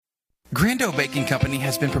Grando Baking Company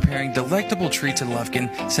has been preparing delectable treats in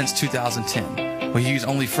Lufkin since 2010. We use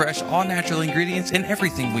only fresh, all-natural ingredients in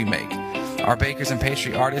everything we make. Our bakers and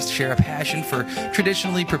pastry artists share a passion for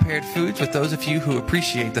traditionally prepared foods with those of you who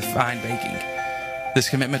appreciate the fine baking. This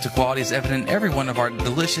commitment to quality is evident in every one of our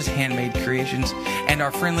delicious handmade creations, and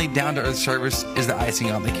our friendly, down-to-earth service is the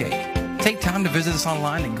icing on the cake. Take time to visit us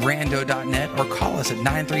online at grando.net or call us at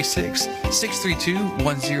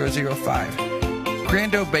 936-632-1005.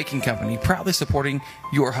 Grando Baking Company, proudly supporting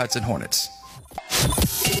your Hudson Hornets.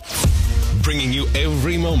 Bringing you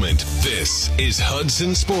every moment, this is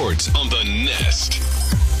Hudson Sports on the Nest.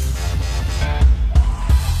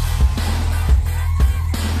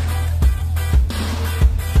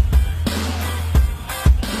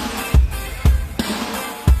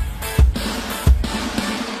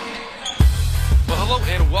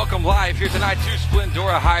 Welcome live here tonight to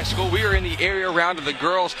Splendora High School. We are in the area round of the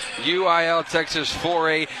girls UIL Texas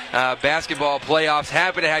 4A basketball playoffs.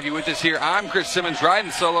 Happy to have you with us here. I'm Chris Simmons,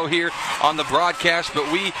 riding solo here on the broadcast,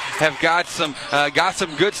 but we have got some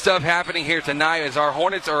good stuff happening here tonight as our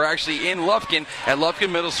Hornets are actually in Lufkin at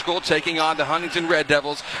Lufkin Middle School taking on the Huntington Red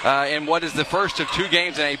Devils in what is the first of two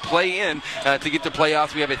games in a play-in to get to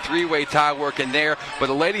playoffs. We have a three-way tie working there, but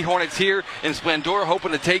the Lady Hornets here in Splendora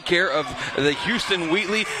hoping to take care of the Houston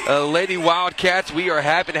Wheatley Lady Wildcats. We are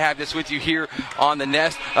happy to have this with you here on the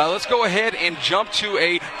Nest. Let's go ahead and jump to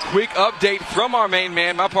a quick update from our main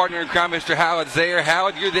man, my partner in crime, Mr. Howard Zayer.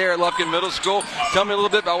 Howard, you're there at Lufkin Middle School. Tell me a little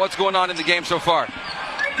bit about what's going on in the game so far.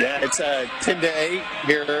 Yeah, it's 10-8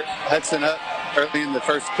 here. Hudson up early in the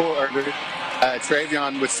first quarter.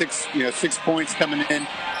 Travion with 6 points coming in,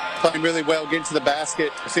 playing really well, getting to the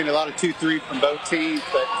basket. We've seen a lot of 2-3 from both teams,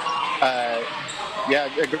 but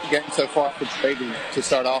a good game so far for Travion to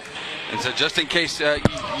start off. And so just in case you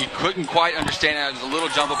couldn't quite understand it, it was a little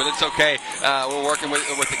jumbled, but it's okay. We're working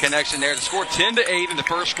with the connection there. The score 10-8 in the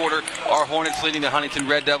first quarter. Our Hornets leading the Huntington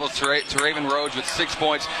Red Devils to Raven Rhodes with 6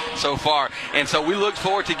 points so far. And so we look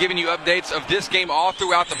forward to giving you updates of this game all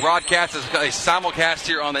throughout the broadcast as a simulcast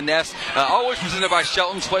here on the Nest. Always presented by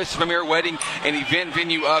Shelton's Place, premier wedding and event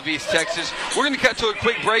venue of East Texas. We're going to cut to a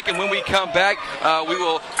quick break, and when we come back, we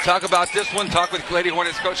will talk about this one, talk with Lady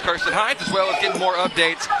Hornets coach Kirsten Hines, as well as getting more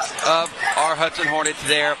updates of our Hudson Hornets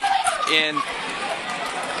there at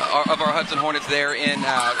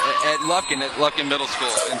Lufkin Middle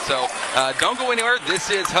School. And so don't go anywhere. This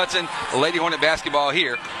is Hudson Lady Hornet basketball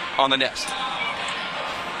here on the Nest.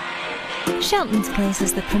 Shelton's Place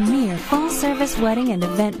is the premier full-service wedding and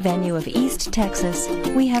event venue of East Texas.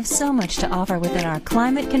 We have so much to offer within our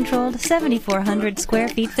climate-controlled 7,400 square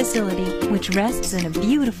feet facility, which rests in a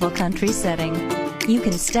beautiful country setting. You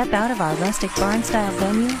can step out of our rustic barn-style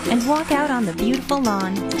venue and walk out on the beautiful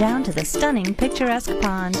lawn, down to the stunning picturesque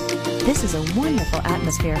pond. This is a wonderful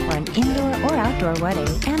atmosphere for an indoor or outdoor wedding,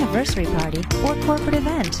 anniversary party, or corporate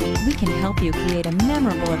event. We can help you create a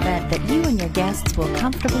memorable event that you and your guests will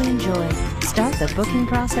comfortably enjoy. Start the booking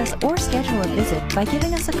process or schedule a visit by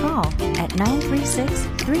giving us a call at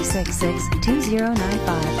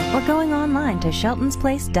 936-366-2095 or going online to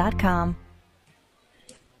sheltonsplace.com.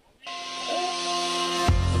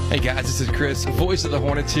 Hey guys, this is Chris, voice of the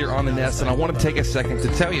Hornets here on the Nest, and I want to take a second to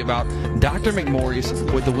tell you about Dr. McMorris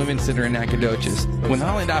with the Women's Center in Nacogdoches. When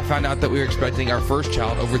Holly and I found out that we were expecting our first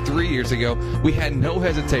child over 3 years ago, we had no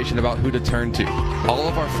hesitation about who to turn to. All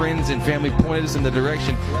of our friends and family pointed us in the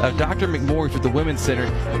direction of Dr. McMorris with the Women's Center,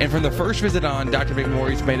 and from the first visit on, Dr.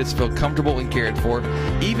 McMorris made us feel comfortable and cared for,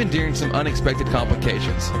 even during some unexpected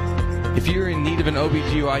complications. If you're in need of an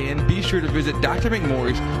OBGYN, be sure to visit Dr.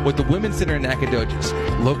 McMorris with the Women's Center in Nacogdoches.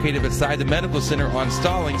 Located beside the Medical Center on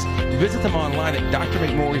Stallings, visit them online at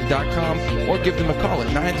drmcmorris.com or give them a call at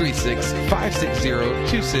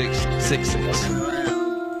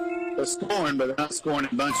 936-560-2666. They're scoring, but they're not scoring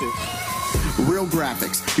in bunches. Real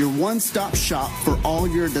Graphics, your one-stop shop for all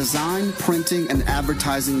your design, printing, and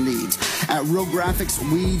advertising needs. At Real Graphics,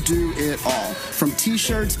 we do it all. From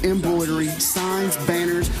t-shirts, embroidery, signs,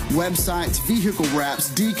 banners, websites, vehicle wraps,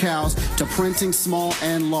 decals, to printing small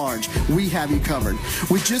and large. We have you covered.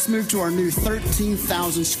 We just moved to our new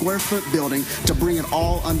 13,000 square foot building to bring it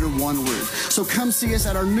all under one roof. So come see us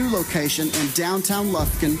at our new location in downtown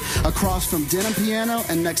Lufkin, across from Denim Piano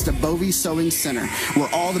and next to Bovie Sewing Center, where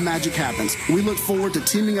all the magic happens. We look forward to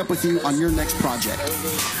teaming up with you on your next project.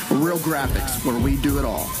 Real Graphics, where we do it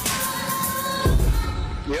all.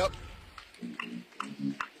 Yep.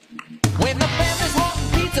 When the family's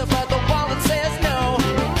wanting pizza, but the wallet says no.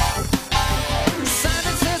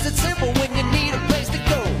 Simon says it's simple when you need a place to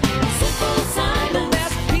go. Simple Simon. The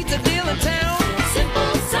best pizza deal in town.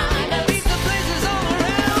 Simple Simon. Pizza places all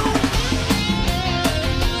around.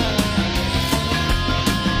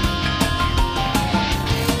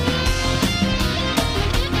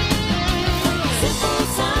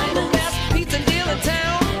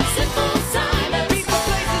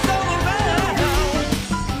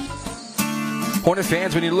 Hornet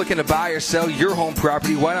fans, when you're looking to buy or sell your home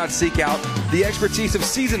property, why not seek out the expertise of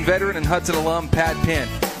seasoned veteran and Hudson alum Pat Penn.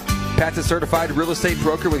 Pat's a certified real estate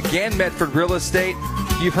broker with Gann Medford Real Estate.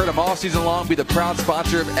 You've heard him all season long be the proud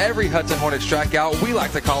sponsor of every Hudson Hornet strikeout. We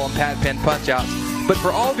like to call them Pat Penn punch-outs. But for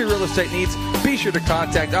all of your real estate needs, be sure to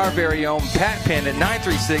contact our very own Pat Penn at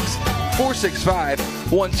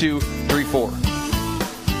 936-465-1234.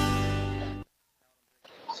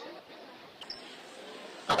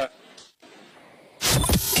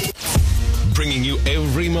 Bringing you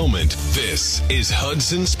every moment. This is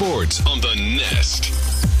Hudson Sports on the Nest.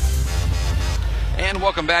 And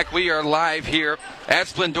welcome back. We are live here at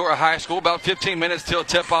Splendora High School. About 15 minutes till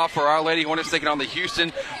tip-off for Our Lady Hornets taking on the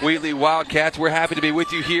Houston Wheatley Wildcats. We're happy to be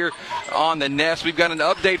with you here on the Nest. We've got an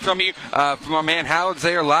update from you from our man Howard's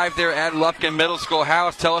there, live there at Lufkin Middle School.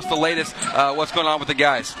 Howard, tell us the latest. What's going on with the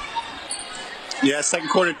guys? Yeah, second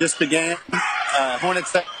quarter just began.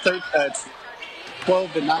 Hornets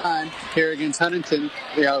 12-9 here against Huntington.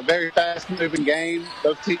 Very fast-moving game.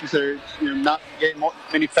 Both teams are not getting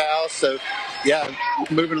many fouls, so yeah,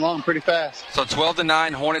 moving along pretty fast. So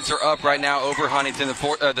 12-9, Hornets are up right now over Huntington.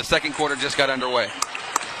 The second quarter just got underway.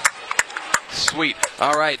 Sweet.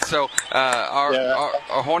 All right, so our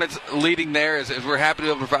Hornets leading there is we're happy to be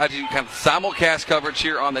able to provide you kind of simulcast coverage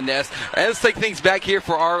here on the Nest. And let's take things back here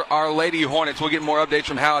for our Lady Hornets. We'll get more updates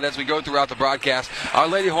from Howard as we go throughout the broadcast. Our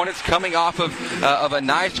Lady Hornets coming off of a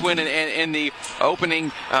nice win in the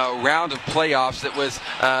opening round of playoffs. It was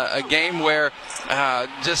a game where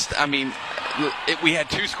we had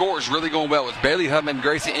two scorers really going well. It was Bailey Hubman and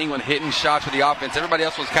Gracie England hitting shots for the offense. Everybody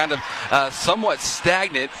else was kind of somewhat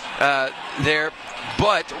stagnant there.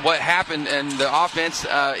 But what happened in the offense,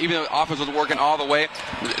 even though the offense was working all the way,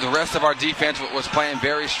 the rest of our defense was playing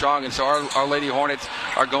very strong. And so our Lady Hornets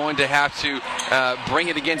are going to have to bring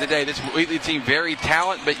it again today. This Wheatley team, very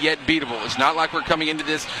talented, but yet beatable. It's not like we're coming into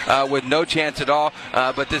this with no chance at all.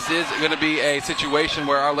 But this is going to be a situation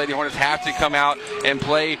where our Lady Hornets have to come out and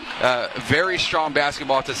play very strong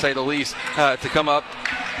basketball, to say the least, to come up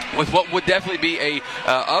with what would definitely be a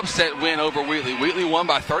upset win over Wheatley. Wheatley won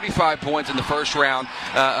by 35 points in the first round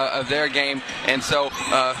of their game, and so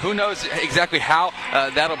who knows exactly how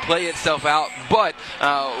that'll play itself out, but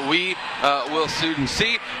we will soon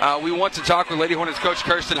see. We want to talk with Lady Hornets coach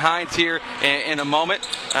Kirsten Hines here in a moment.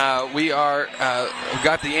 We've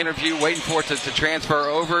got the interview waiting for it to transfer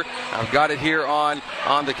over. I've got it here on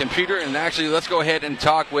the computer, and actually let's go ahead and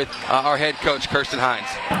talk with our head coach Kirsten Hines.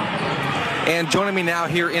 And joining me now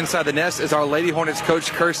here inside the Nest is our Lady Hornets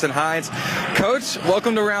coach, Kirsten Hines. Coach,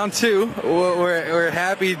 welcome to round two. We're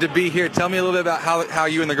happy to be here. Tell me a little bit about how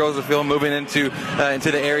you and the girls are feeling moving into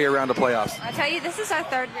the area around the playoffs. I tell you, this is our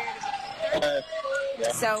third year.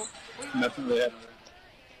 So nothing really happened.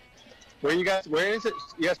 Where is it?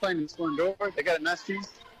 You guys playing in Splendora? They got a nice team?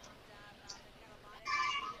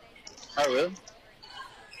 Oh, really?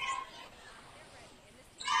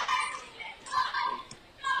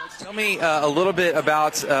 Tell me a little bit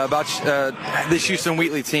about this Houston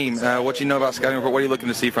Wheatley team. What you know about scouting report? What are you looking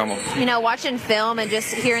to see from them? Watching film and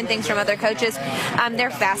just hearing things from other coaches,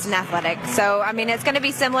 they're fast and athletic. So, it's going to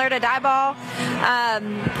be similar to Diboll.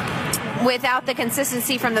 Without the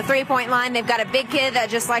consistency from the three-point line. They've ip a big kid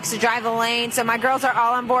that just likes to drive the lane. So my girls are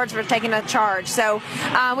all on board for taking a charge. So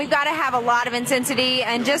we've got to have a lot of intensity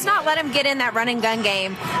and just not let them get in that run and gun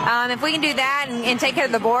game. If we can do that and take care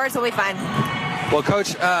of the boards, we'll be fine. Well,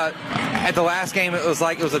 Coach, at the last game, it was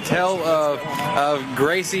a tale of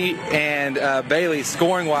Gracie and Bailey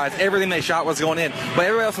scoring-wise. Everything they shot was going in, but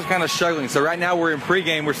everybody else was kind of struggling. So right now we're in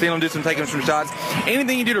pregame. We're seeing them taking some shots.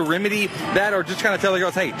 Anything you do to remedy that, or just kind of tell the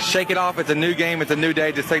girls, hey, shake it off. It's a new game. It's a new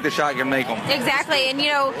day. Just take the shot and make them. Exactly. And,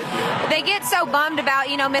 they get so bummed about,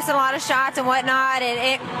 missing a lot of shots and whatnot.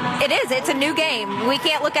 And it's a new game. We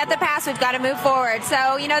can't look at the past. We've got to move forward.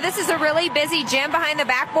 So, this is a really busy gym behind the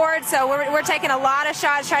backboard. So we're taking a lot of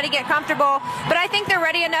shots, try to get comfortable, but I think they're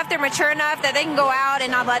ready enough, they're mature enough that they can go out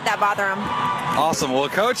and not let that bother them. Awesome. Well,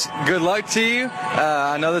 Coach, good luck to you.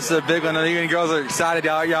 I know this is a big one. I know you and girls are excited.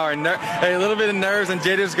 Y'all are a little bit of nerves and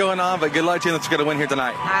jitters going on, but good luck to you. Let's get a win here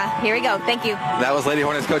tonight. Here we go. Thank you. That was Lady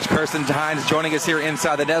Hornets coach Kirsten Hines joining us here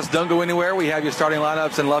inside the Nest. Don't go anywhere. We have your starting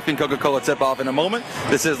lineups and Lufkin Coca-Cola tip-off in a moment.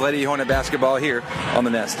 This is Lady Hornet basketball here on the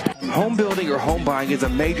Nest. Home building or home buying is a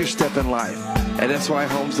major step in life. At SY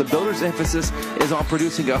Homes, the builder's emphasis is on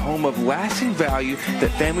producing a home of lasting value that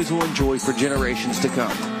families will enjoy for generations to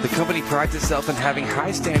come. The company prides itself in having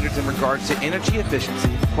high standards in regards to energy efficiency,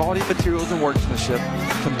 quality materials and workmanship,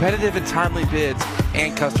 competitive and timely bids,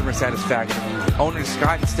 and customer satisfaction. Owners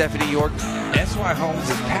Scott and Stephanie York, SY Homes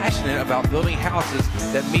is passionate about building houses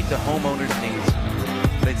that meet the homeowner's needs.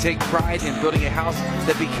 They take pride in building a house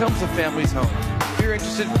that becomes a family's home. If you're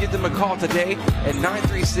interested, give them a call today at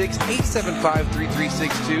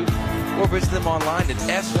 936-875-3362 or visit them online at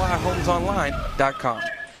syhomesonline.com.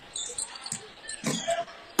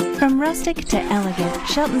 From rustic to elegant,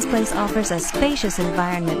 Shelton's Place offers a spacious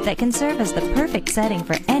environment that can serve as the perfect setting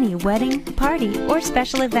for any wedding, party, or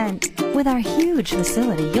special event. With our huge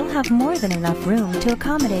facility, you'll have more than enough room to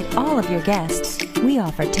accommodate all of your guests. We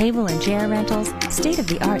offer table and chair rentals,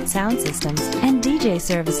 state-of-the-art sound systems, and DJ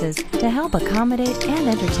services to help accommodate and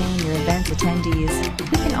entertain your event's attendees.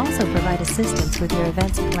 We can also provide assistance with your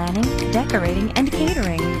event's planning, decorating, and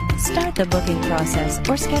catering. Start the booking process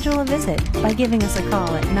or schedule a visit by giving us a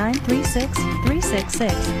call at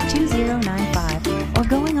 936-366-2095 or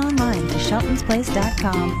going online to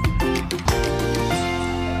sheltonsplace.com.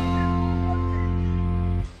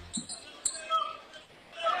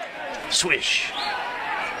 Swish.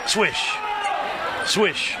 Swish.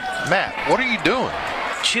 Swish. Matt, what are you doing?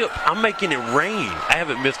 Chip, I'm making it rain. I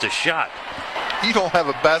haven't missed a shot. You don't have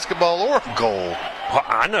a basketball or a goal. Well,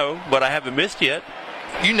 I know, but I haven't missed yet.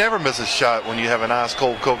 You never miss a shot when you have an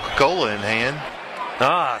ice-cold Coca-Cola in hand.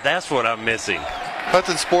 Ah, that's what I'm missing.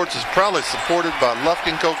 Hudson Sports is proudly supported by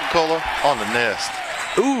Lufkin Coca-Cola on the Nest.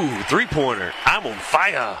 Ooh, three-pointer. I'm on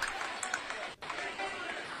fire.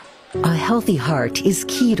 A healthy heart is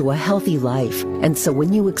key to a healthy life, and so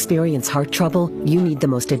when you experience heart trouble, you need the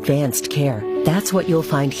most advanced care. That's what you'll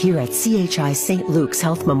find here at CHI St. Luke's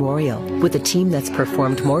Health Memorial, with a team that's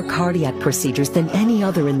performed more cardiac procedures than any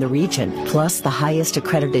other in the region, plus the highest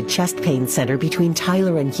accredited chest pain center between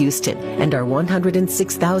Tyler and Houston, and our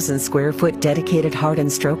 106,000 square foot dedicated heart and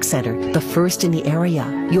stroke center, the first in the area.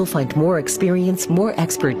 You'll find more experience, more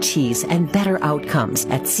expertise, and better outcomes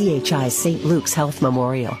at CHI St. Luke's Health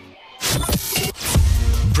Memorial.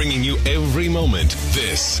 Bringing you every moment,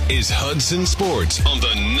 this is Hudson Sports on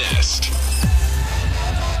the Nest.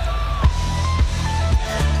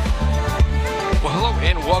 Well, hello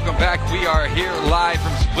and welcome back. We are here live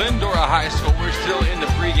from Splendora High School. We're still in the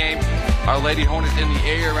pregame. Our Lady Hornets in the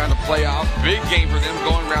area around the playoff. Big game for them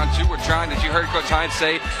going round two. We're trying, as you heard Coach Hines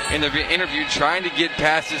say in the interview, trying to get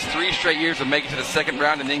past this 3 straight years of making it to the second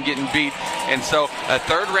round and then getting beat. And so a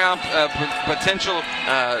third round potential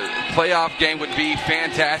playoff game would be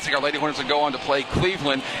fantastic. Our Lady Hornets will go on to play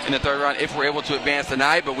Cleveland in the third round if we're able to advance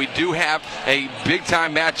tonight. But we do have a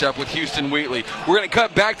big-time matchup with Houston Wheatley. We're going to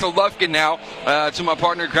cut back to Lufkin now to my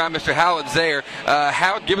partner in crime, Mr. Howard Zaire.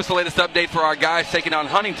 Howard, give us the latest update for our guys taking on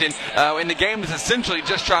Huntington. And the game is essentially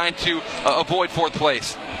just trying to avoid fourth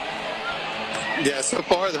place. Yeah, so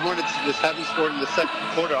far the Hornets just haven't scored in the second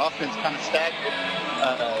quarter. Offense kind of stagnant.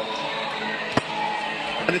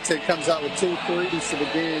 Huntington comes out with 2 threes to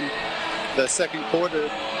begin the second quarter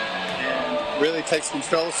and really takes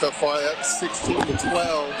control so far. That's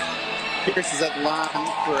 16-12. Pierce is at the line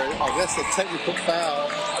for, I guess, a technical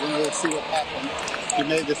foul. I didn't really see what happened. He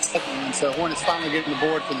made the second one, so Hornets finally getting the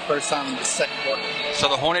board for the first time in the second quarter. So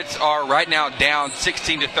the Hornets are right now down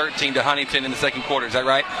 16-13 to Huntington in the second quarter. Is that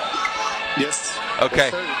right? Yes. Okay.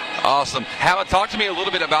 Yes, awesome. Howard, talk to me a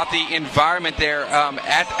little bit about the environment there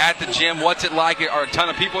at the gym. What's it like? Are a ton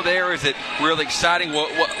of people there? Is it really exciting?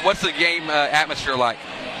 What's the game atmosphere like?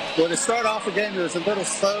 Well, to start off the game, it was a little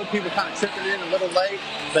slow. People kind of tripping in a little late.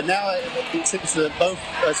 But now it seems that both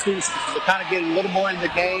students are kind of getting a little more in the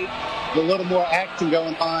game, a little more action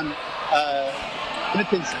going on.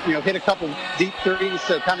 Huntington's, hit a couple deep threes,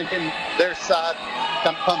 so kind of getting their side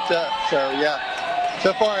kind of pumped up. So, yeah.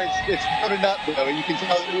 So far, it's building up, though. You can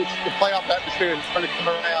tell the playoff atmosphere is going to come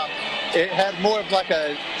around. It had more of like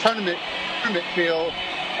a tournament feel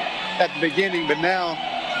at the beginning, but now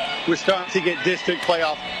we're starting to get district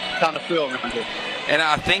playoff kind of feel around here. And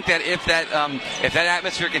I think that if that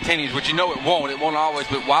atmosphere continues, which it won't always,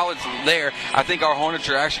 but while it's there, I think our Hornets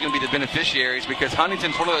are actually going to be the beneficiaries, because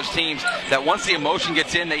Huntington's one of those teams that once the emotion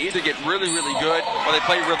gets in, they either get really, really good or they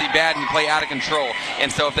play really bad and play out of control.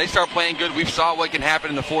 And so if they start playing good, we saw what can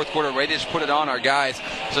happen in the fourth quarter where they just put it on our guys.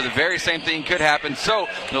 So the very same thing could happen. So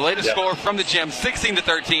the latest score from the gym,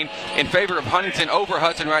 16-13 in favor of Huntington over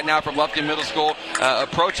Hudson right now from Lufkin Middle School,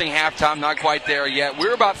 approaching halftime, not quite there yet.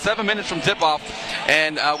 We're about 7 minutes from tip-off.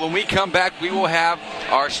 And when we come back, we will have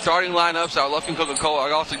our starting lineups, our Lufkin Coca-Cola.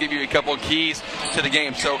 I'll also give you a couple of keys to the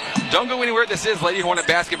game. So don't go anywhere. This is Lady Hornet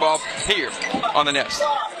basketball here on the Nest.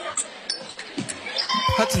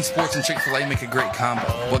 Hudson Sports and Chick-fil-A make a great combo.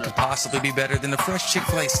 What could possibly be better than a fresh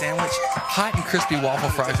Chick-fil-A sandwich, hot and crispy waffle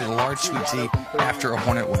fries with a large sweet tea after a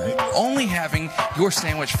Hornet win? Only having your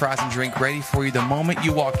sandwich, fries, and drink ready for you the moment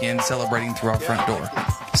you walk in, celebrating through our front door.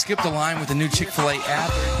 Skip the line with the new Chick-fil-A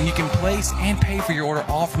app, and you can place and pay for your order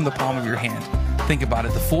all from the palm of your hand. Think about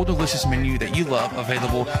it, the full delicious menu that you love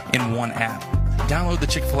available in one app. Download the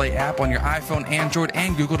Chick-fil-A app on your iPhone, Android,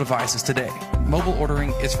 and Google devices today. Mobile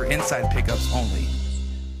ordering is for inside pickups only.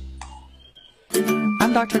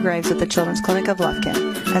 I'm Dr. Graves at the Children's Clinic of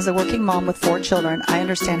Lufkin. As a working mom with 4 children, I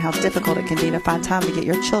understand how difficult it can be to find time to get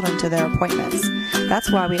your children to their appointments. That's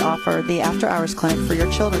why we offer the after-hours clinic for your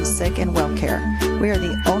children's sick and well care. We are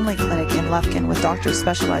the only clinic in Lufkin with doctors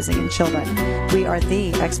specializing in children. We are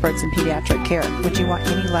the experts in pediatric care. Would you want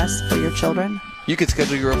any less for your children? You can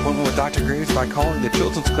schedule your appointment with Dr. Graves by calling the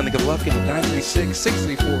Children's Clinic of Lufkin at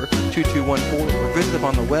 936-634-2214 or visit them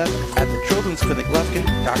on the web at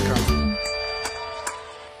thechildren'scliniclufkin.com.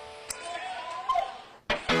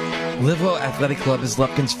 Live Well Athletic Club is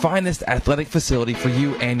Lufkin's finest athletic facility for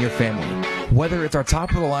you and your family. Whether it's our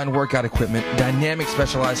top-of-the-line workout equipment, dynamic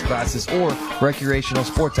specialized classes, or recreational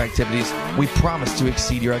sports activities, we promise to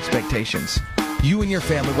exceed your expectations. You and your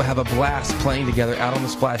family will have a blast playing together out on the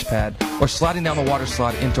splash pad or sliding down the water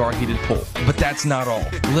slide into our heated pool. But that's not all.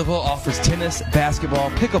 Live Well offers tennis, basketball,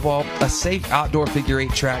 pickleball, a safe outdoor figure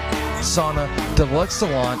 8 track, sauna, deluxe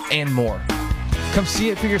salon, and more. Come see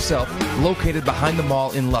it for yourself, located behind the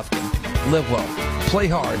mall in Lufkin. Live well, play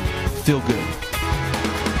hard, feel good.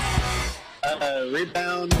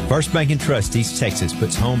 Rebound. First Bank & Trust East Texas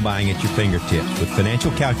puts home buying at your fingertips with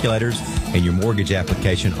financial calculators and your mortgage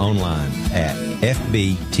application online at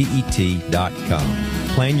fbtet.com.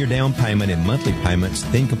 Plan your down payment and monthly payments,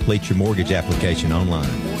 then complete your mortgage application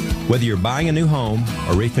online. Whether you're buying a new home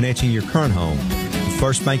or refinancing your current home, the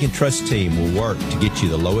First Bank & Trust team will work to get you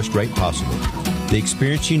the lowest rate possible. The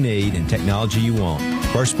experience you need and technology you want.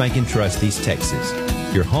 First Bank & Trust East Texas.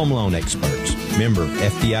 Your home loan experts. Member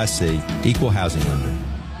FDIC, Equal Housing Lender.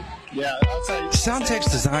 Yeah, Soundtex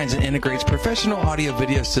designs and integrates professional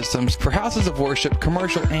audio-video systems for houses of worship,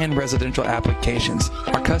 commercial, and residential applications.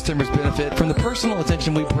 Our customers benefit from the personal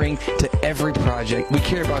attention we bring to every project. We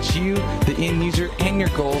care about you, the end user, and your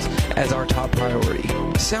goals as our top priority.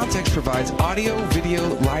 Soundtex provides audio, video,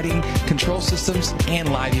 lighting, control systems, and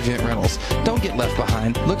live event rentals. Don't get left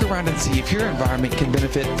behind. Look around and see if your environment can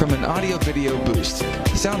benefit from an audio-video boost.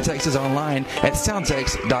 Soundtex is online at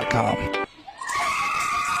soundtex.com.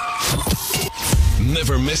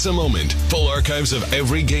 Never miss a moment. Full archives of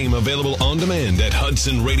every game available on demand at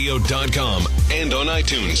HudsonRadio.com and on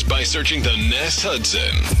iTunes by searching the Nest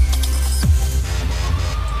Hudson.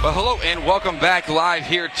 Well, hello and welcome back live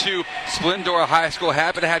here to Splendora High School.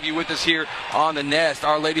 Happy to have you with us here on the Nest.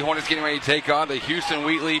 Our Lady Hornets getting ready to take on the Houston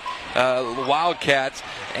Wheatley Wildcats.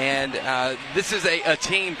 And this is a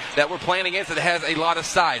team that we're playing against that has a lot of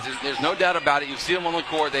size. There's no doubt about it. You see them on the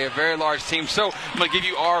court. They're a very large team. So I'm going to give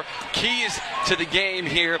you our keys to the game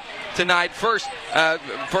here tonight. First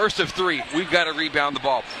of 3, we've got to rebound the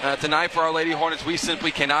ball. Tonight for our Lady Hornets, we simply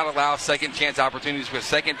cannot allow second chance opportunities because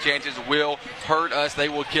second chances will hurt us. They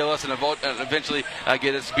will kill us and eventually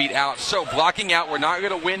get us beat out. So blocking out, we're not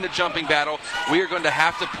going to win the jumping battle. We are going to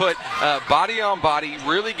have to put body on body,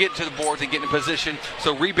 really get to the boards and get in position.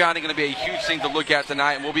 So rebounding going to be a huge thing to look at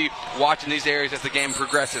tonight, and we'll be watching these areas as the game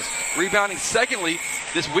progresses. Rebounding, secondly,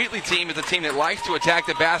 this Wheatley team is a team that likes to attack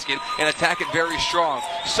the basket and attack it very strong.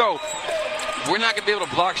 So we're not going to be able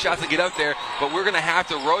to block shots and get up there, but we're going to have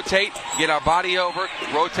to rotate, get our body over,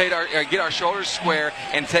 get our shoulders square,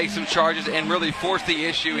 and take some charges and really force the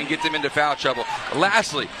issue and get them into foul trouble.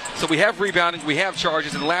 Lastly, so we have rebounding, we have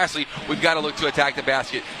charges, and lastly, we've got to look to attack the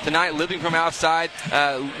basket. Tonight, living from outside,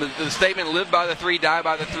 the statement, live by the 3, die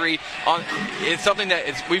by the 3, it's something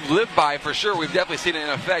that we've lived by for sure. We've definitely seen it in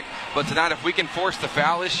effect, but tonight, if we can force the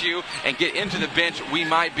foul issue and get into the bench, we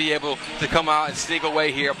might be able to come out and sneak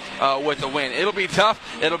away here with the win. It'll be tough.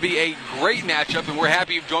 It'll be a great matchup, and we're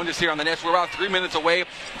happy you've joined us here on the Nest. We're about 3 minutes away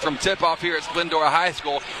from tip-off here at Splendora High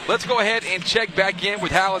School. Let's go ahead and check back in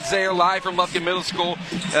with Hal and Zaire live from Lufkin Middle School.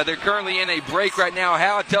 They're currently in a break right now.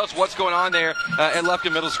 Hal, tell us what's going on there at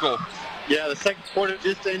Lufkin Middle School. Yeah, the second quarter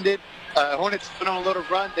just ended. Hornets went on a little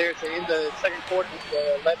run there at the end of the second quarter,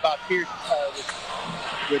 led by Pierce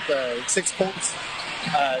with 6 points.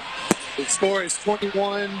 The score is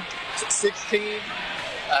 21-16.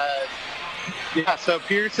 Yeah, so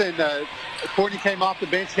Pierce and Courtney came off the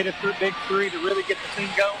bench, hit a big 3 to really get the team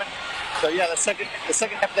going. So yeah, the second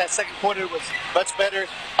half of that second quarter was much better.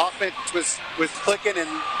 Offense was clicking, and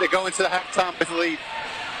they go into the halftime with the lead.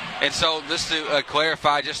 And so just to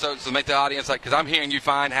clarify, just to make the audience, because I'm hearing you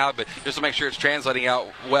fine, Hal, but just to make sure it's translating out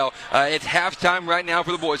well, it's halftime right now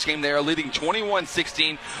for the boys game. They are leading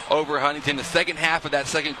 21-16 over Huntington. The second half of that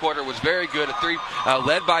second quarter was very good. A three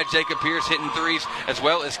led by Jacob Pierce hitting threes, as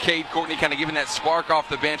well as Cade Courtney kind of giving that spark off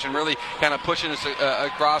the bench and really kind of pushing us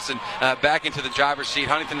across and back into the driver's seat.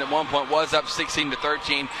 Huntington at one point was up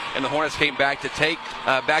 16-13, and the Hornets came back to take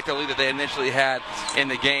back the lead that they initially had in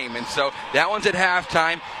the game. And so that one's at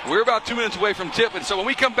halftime. We're about 2 minutes away from tip, and so when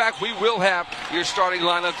we come back, we will have your starting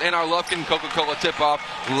lineups and our Lufkin Coca-Cola tip-off.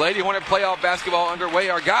 Lady Hornet playoff basketball underway.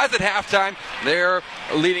 Our guys at halftime, they're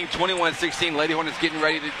leading 21-16. Lady Hornets getting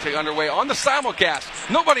ready to underway on the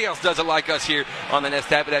simulcast. Nobody else does it like us here on the Nest.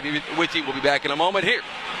 Happy to have you with you. We'll be back in a moment here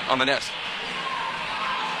on the Nest.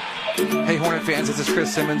 Hey Hornet fans, this is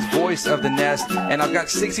Chris Simmons, voice of the Nest, and I've got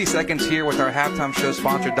 60 seconds here with our halftime show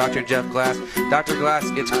sponsor, Dr. Jeff Glass. Dr. Glass,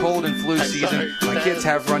 it's cold and flu season. My kids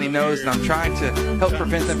have runny nose, and I'm trying to help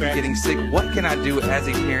prevent them from getting sick. What can I do as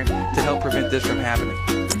a parent to help prevent this from happening?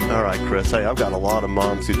 All right, Chris. Hey, I've got a lot of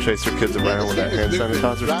moms who chase their kids around with that hand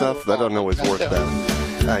sanitizer stuff. That doesn't always work that.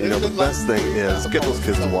 The best thing is get those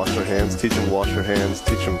kids to wash their hands, teach them to wash their hands,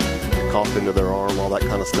 teach them to cough into their arm, all that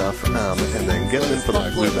kind of stuff, and then get them in for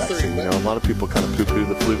the flu vaccine. A lot of people kind of poo-poo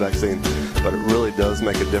the flu vaccine, but it really does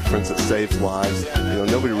make a difference. It saves lives.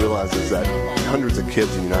 Nobody realizes that hundreds of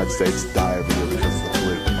kids in the United States die every year because of the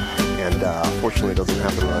flu. And unfortunately, it doesn't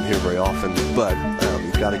happen around here very often, but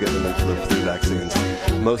you've got to get them in for the flu vaccines.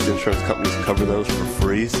 Most insurance companies cover those for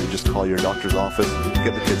free, so you just call your doctor's office,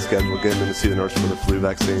 get the kids scheduled, get them in to see the nurse for the flu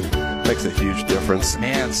vaccine. Makes a huge difference.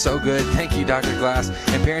 Man, so good. Thank you, Dr. Glass.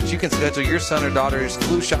 And parents, you can schedule your son or daughter's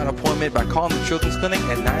flu shot appointment by calling the Children's Clinic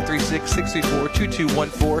at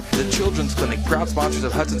 936-634-2214. The Children's Clinic, proud sponsors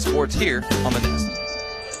of Hudson Sports here on the Nest.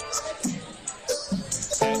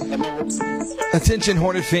 Attention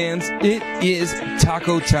Hornet fans, it is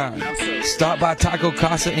taco time. Stop by Taco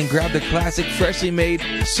Casa and grab the classic freshly made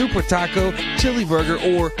Super Taco, Chili Burger,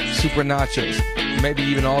 or Super Nachos. Maybe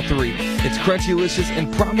even all three. It's crunchy-licious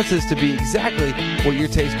and promises to be exactly what your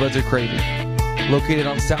taste buds are craving. Located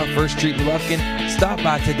on South 1st Street in Lufkin, stop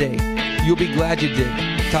by today. You'll be glad you did.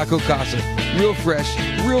 Taco Casa. Real fresh,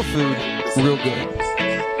 real food, real good.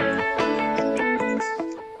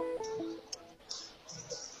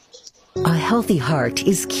 A healthy heart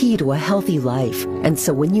is key to a healthy life. And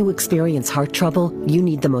so when you experience heart trouble, you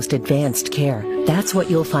need the most advanced care. That's what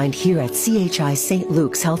you'll find here at CHI St.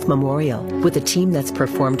 Luke's Health Memorial, with a team that's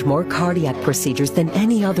performed more cardiac procedures than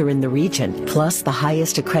any other in the region, plus the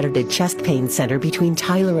highest accredited chest pain center between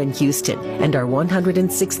Tyler and Houston, and our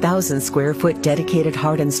 106,000 square foot dedicated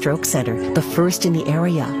heart and stroke center, the first in the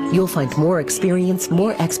area. You'll find more experience,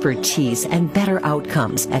 more expertise, and better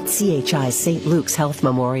outcomes at CHI St. Luke's Health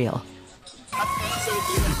Memorial.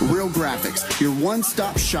 Real Graphics, your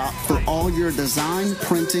one-stop shop for all your design,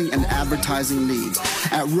 printing, and advertising needs.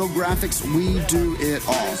 At Real Graphics, we do it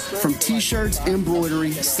all. From t-shirts, embroidery,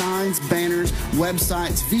 signs, banners,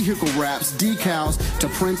 websites, vehicle wraps, decals, to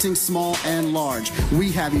printing small and large.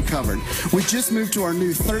 We have you covered. We just moved to our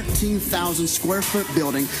new 13,000 square foot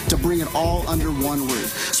building to bring it all under one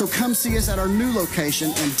roof. So come see us at our new location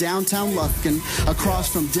in downtown Lufkin, across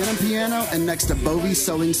from Denim Piano and next to Bovie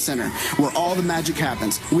Sewing Center, where all the magic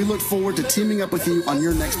happens. We look forward to teaming up with you on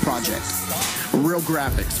your next project. Real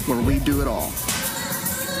Graphics, where we do it all.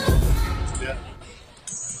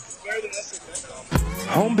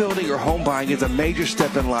 Home building or home buying is a major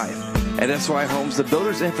step in life. At SY Homes, the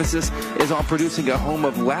builder's emphasis is on producing a home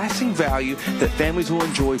of lasting value that families will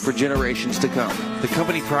enjoy for generations to come. The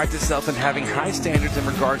company prides itself in having high standards in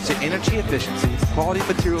regards to energy efficiency, quality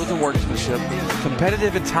materials and workmanship,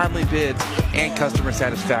 competitive and timely bids, and customer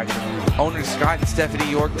satisfaction. Owners Scott and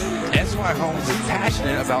Stephanie York, SY Homes is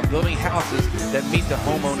passionate about building houses that meet the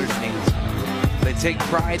homeowner's needs. They take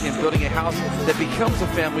pride in building a house that becomes a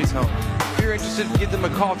family's home. If you're interested, give them a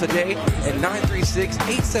call today at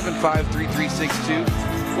 936-875-3362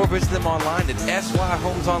 or visit them online at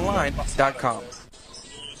syhomesonline.com.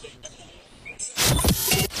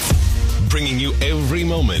 Bringing you every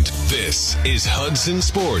moment, this is Hudson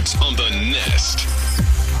Sports on the Nest.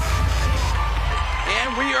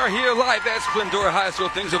 And we are here live at Splendora High School.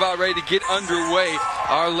 Things about ready to get underway.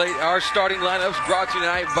 Our starting lineups brought to you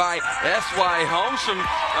tonight by SY Homes. From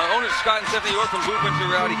owners Scott and Stephanie York from Movement to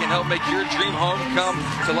Reality can help make your dream home come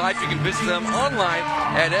to life. You can visit them online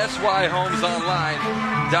at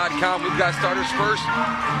syhomesonline.com. We've got starters first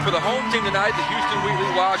for the home team tonight, the Houston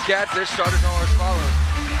Wheatley Wildcats. Their starters are as follows.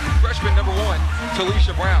 Freshman number 1,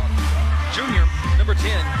 Talisha Brown. Junior number 10,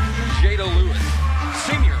 Jada Lewis.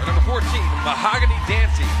 Senior number 14, Mahogany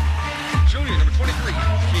Dancy. Junior number 23,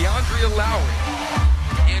 Keandra Andrea Lowry,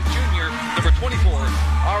 and junior number 24,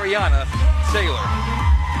 Ariana Taylor.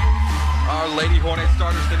 Our Lady Hornets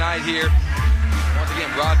starters tonight here. Once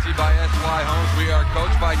again, brought to you by SY Homes. We are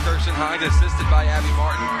coached by Kirsten Hines, assisted by Abby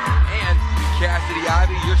Martin and Cassidy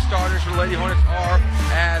Ivy. Your starters for the Lady Hornets are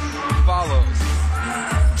as follows.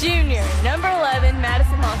 Junior, number 11,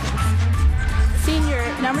 Madison Hawkins. Senior,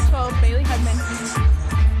 number 12, Bailey Hudman.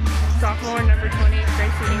 Sophomore, number 20,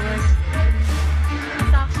 Gracie England.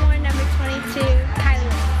 Sophomore, number 22, Kylie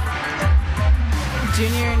Wade.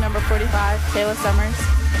 Junior, number 45, Taylor Summers.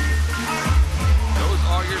 Those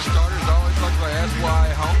are your starters, always coached by SY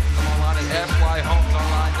Homes. Come online at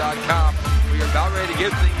syhomesonline.com. We are about ready to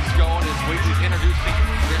get things going as we just introducing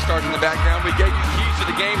their starters in the background. We gave you keys to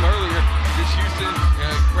the game earlier. This Houston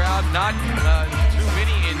crowd, not too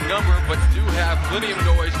many in number, but do have plenty of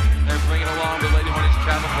noise. They're bringing along the Lady Hornets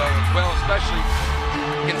travel well, especially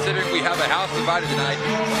considering we have a house divided tonight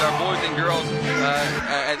with our boys and girls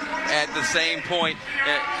at the same point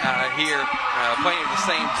here, playing at the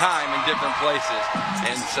same time in different places.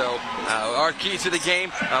 And so our keys to the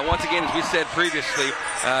game, once again, as we said previously,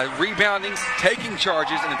 rebounding, taking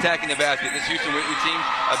charges, and attacking the basket. This Houston Whitley team,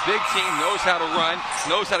 a big team, knows how to run,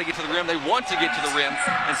 knows how to get to the rim. They want to get to the rim.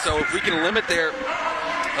 And so if we can limit their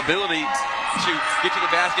ability to get to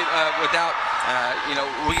the basket without,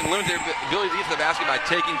 we can limit their ability to get to the basket by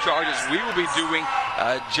taking charges. We will be doing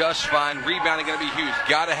just fine. Rebounding going to be huge.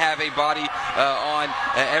 Got to have a body on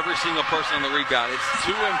every single person on the rebound. It's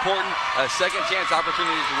too important. Second chance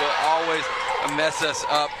opportunities will always mess us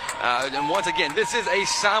up. And once again, this is a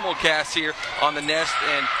simulcast here on the Nest,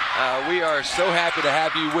 and we are so happy to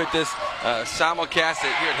have you with this simulcast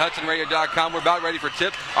here at HudsonRadio.com. We're about ready for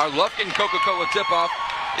tip. Our Lufkin Coca-Cola tip-off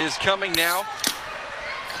is coming now.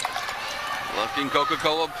 Lufkin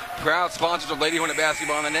Coca-Cola, proud sponsors of Lady Hornet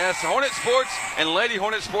basketball on the Nest. Hornet sports and Lady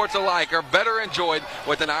Hornet sports alike are better enjoyed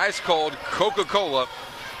with an ice-cold Coca-Cola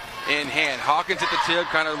in hand. Hawkins at the tip,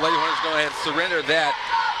 kind of Lady Hornets going to have to surrender that.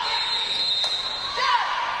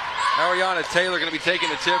 Ariana Taylor going to be taking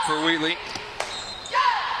the tip for Wheatley.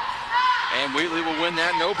 And Wheatley will win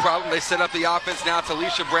that, no problem. They set up the offense now. It's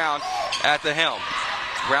Alicia Brown at the helm.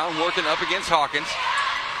 Brown working up against Hawkins.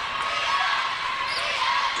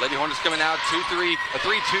 Lady Hornets coming out, a 3-2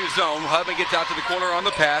 zone. Hubman gets out to the corner on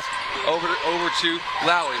the pass, over to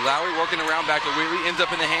Lowry. Lowry working around back to Wheatley, ends up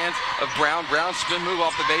in the hands of Brown. Brown spin move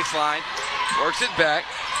off the baseline, works it back,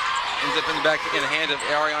 ends up in the hand of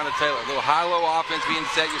Ariana Taylor. A little high-low offense being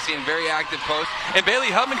set. You're seeing very active post. And Bailey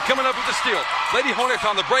Hubman coming up with the steal. Lady Hornets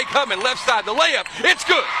on the break. Hubman left side, the layup. It's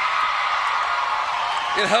good.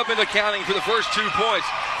 And Hubman accounting for the first 2 points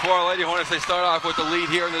for our Lady Hornets. They start off with the lead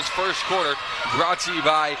here in this first quarter. Brought to you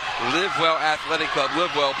by Live Well Athletic Club.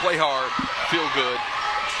 Live well, play hard, feel good,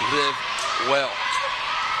 live well.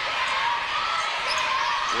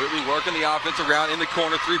 Whitley working the offense around in the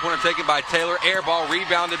corner. Three-pointer taken by Taylor. Air ball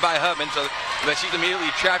rebounded by Hubman. So but she's immediately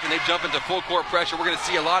trapped and they jump into full court pressure. We're going to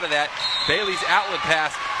see a lot of that. Bailey's outlet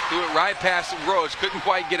pass threw it right past Rose. Couldn't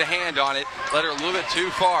quite get a hand on it. Let her a little bit too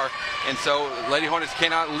far. And so Lady Hornets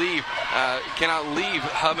cannot leave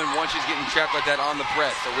Hubman once she's getting trapped like that on the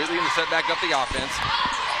press. So Whitley going to set back up the offense.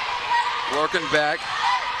 Working back.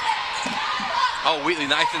 Oh, Wheatley,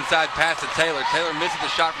 nice inside pass to Taylor. Taylor misses the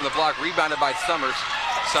shot from the block. Rebounded by Summers.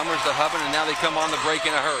 Summers to Hubman, and now they come on the break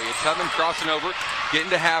in a hurry. It's Hubman crossing over, getting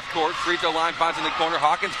to half court. Free throw line finds in the corner.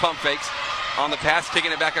 Hawkins pump fakes on the pass,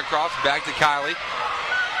 kicking it back across. Back to Kylie.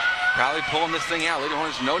 Kylie pulling this thing out. Lady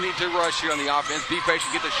Hornets, no need to rush here on the offense. Be patient,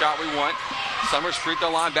 get the shot we want. Summers free throw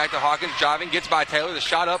line back to Hawkins. Driving, gets by Taylor. The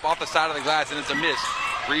shot up off the side of the glass, and it's a miss.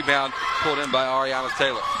 Rebound pulled in by Ariana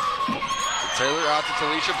Taylor. Taylor out to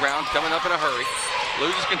Talisha Brown, coming up in a hurry.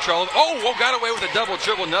 Loses control. Got away with a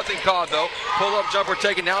double-triple. Nothing called, though. Pull-up jumper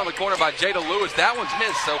taken down in the corner by Jada Lewis. That one's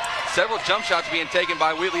missed, so several jump shots being taken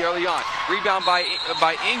by Wheatley early on. Rebound by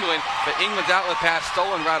England, but England's outlet pass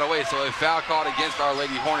stolen right away, so a foul called against our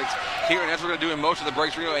Lady Hornets here, and that's what we're going to do in most of the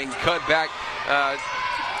breaks. We're going to cut back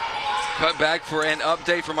for an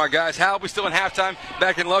update from our guys. Hal, we still in halftime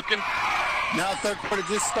back in Lufkin? Now third quarter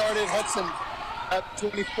just started. Hudson up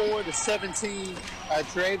 24-17.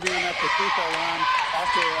 Travian at the free throw line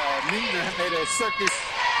after Meitner made a circus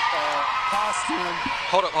costume.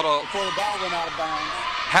 Hold up. Before the ball went out of bounds.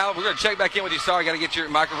 Hal, we're going to check back in with you. Sorry, got to get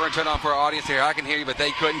your microphone turned on for our audience here. I can hear you, but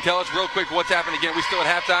they couldn't. Tell us real quick what's happening again. We still at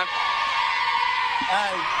halftime?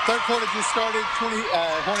 Third quarter just started.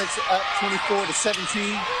 Hornets up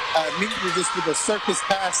 24-17. Meitner just with a circus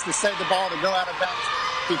pass to save the ball to go out of bounds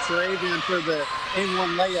to Travian for the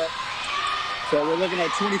N1 layup. So we're looking at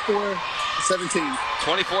 24-17 24-17.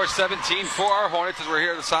 24-17 for our Hornets as we're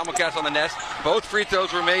here at the simulcast on the Nest. Both free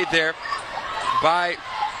throws were made there by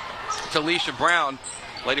Talisha Brown.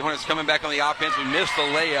 Lady Hornets coming back on the offense. We missed the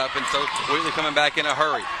layup, and so Wheatley coming back in a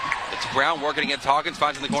hurry. It's Brown working against Hawkins,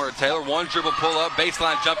 finds in the corner Taylor. One dribble pull up,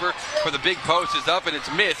 baseline jumper for the big post is up, and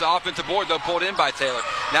it's missed. Offensive board, though, pulled in by Taylor.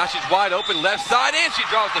 Now she's wide open, left side, and she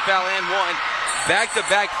draws the foul and one.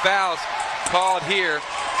 Back-to-back fouls called here.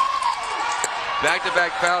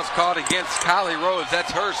 Back-to-back fouls called against Kylie Rhodes.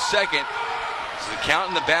 That's her second. So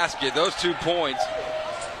counting the basket, those 2 points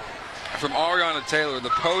from Ariana Taylor. The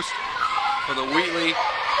post for the Wheatley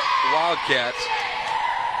Wildcats.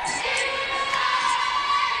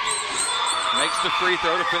 Makes the free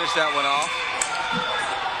throw to finish that one off.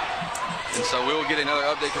 And so we will get another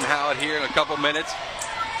update from Howard here in a couple minutes.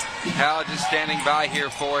 Howard just standing by here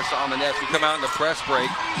for us on the Nest. We come out in the press break.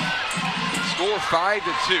 Score 5-2.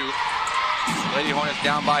 Lady Hornets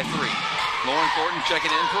down by 3. Lauren Thornton checking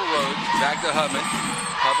in for Rhodes. Back to Hubman.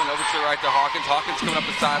 Hubman over to the right to Hawkins. Hawkins coming up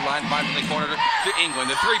the sideline, finds in the corner to England.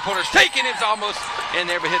 The three-pointer's taken. It's almost in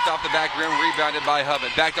there, but hits off the back rim. Rebounded by Hubman.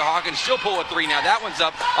 Back to Hawkins. She'll pull a 3 now. That one's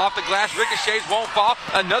up off the glass. Ricochets, won't fall.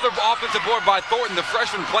 Another offensive board by Thornton. The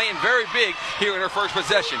freshman playing very big here in her first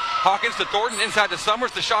possession. Hawkins to Thornton. Inside to Summers.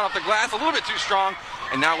 The shot off the glass. A little bit too strong.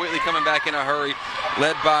 And now Wheatley coming back in a hurry,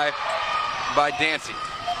 led by Dancy.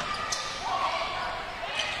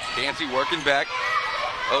 Dancy working back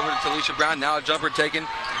over to Talisha Brown. Now a jumper taken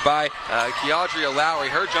by Keandria Lowry.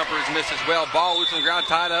 Her jumper is missed as well. Ball loose on the ground,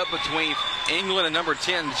 tied up between England and number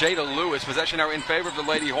 10, Jada Lewis. Possession now in favor of the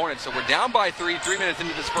Lady Hornets. So we're down by 3 minutes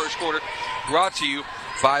into this first quarter. Brought to you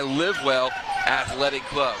by Livewell Athletic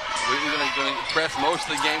Club. We're going to press most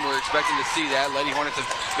of the game. We're expecting to see that. Lady Hornets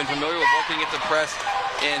have been familiar with working at the press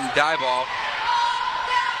in die-ball.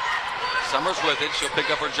 Summers with it. She'll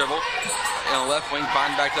pick up her dribble. In the left wing,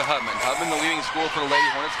 find back to Hubman. Hubman, the leading scorer for the Lady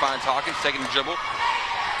Hornets, finds Hawkins, taking the dribble.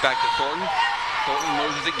 Back to Thornton. Thornton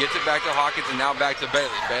loses it, gets it back to Hawkins, and now back to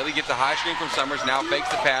Bailey. Bailey gets a high screen from Summers, now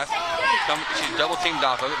fakes the pass. She's double teamed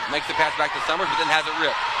off of it, makes the pass back to Summers, but then has it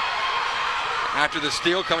ripped. After the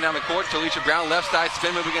steal coming down the court, Talisha Brown, left side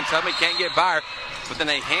spin move against Hubman, can't get by her, but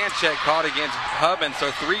then a hand check caught against Hubman.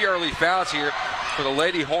 So 3 early fouls here for the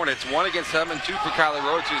Lady Hornets. 1 against Hubman, 2 for Kylie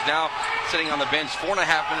Rhodes, who's now sitting on the bench. 4.5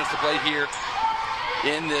 minutes to play here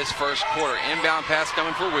in this first quarter. Inbound pass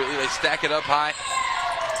coming for Wheatley. They stack it up high.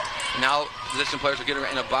 Now position players are getting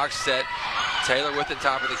in a box set. Taylor with the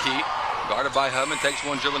top of the key. Guarded by Hubman. Takes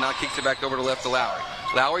one dribble. Now kicks it back over to left to Lowry.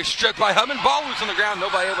 Lowry stripped by Hubman. Ball loose on the ground.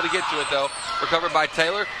 Nobody able to get to it though. Recovered by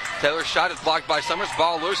Taylor. Taylor's shot is blocked by Summers.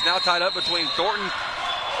 Ball loose. Now tied up between Thornton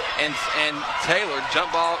and Taylor.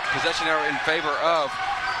 Jump ball possession error in favor of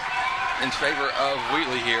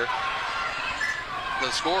Wheatley here. The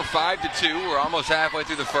score 5-2. We're almost halfway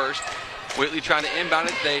through the first. Wheatley trying to inbound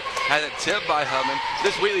it. They had it tipped by Hubman.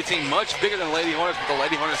 This Wheatley team much bigger than the Lady Hornets, but the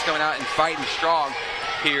Lady Hornets coming out and fighting strong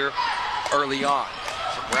here early on.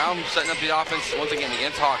 So Brown setting up the offense once again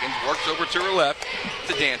against Hawkins. Works over to her left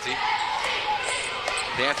to Dancy.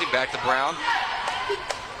 Dancy back to Brown.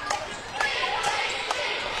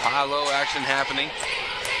 High-low action happening.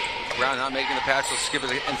 Brown not making the pass, so skip it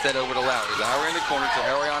instead over to Lowry. Lowry in the corner to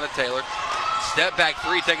Ariana Taylor. Step back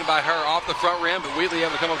 3 taken by her off the front rim, but Wheatley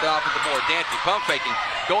able to come up the offensive board. Dancy pump faking,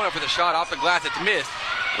 going up for the shot off the glass. It's missed.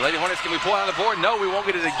 The Lady Hornets, can we pull out on the board? No, we won't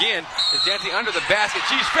get it again. It's Dancy under the basket.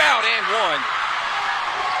 She's fouled and one.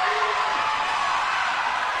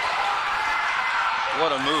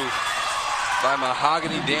 What a move by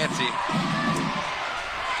Mahogany Dancy.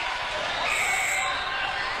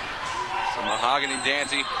 So Mahogany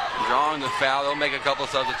Dancy drawing the foul. They'll make a couple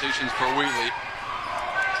substitutions for Wheatley.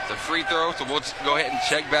 It's a free throw, so we'll just go ahead and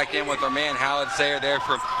check back in with our man Hallett Sayer there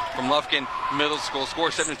from Lufkin Middle School. Score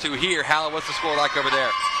 7-2 here. Hallett, what's the score like over there?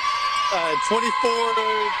 24-18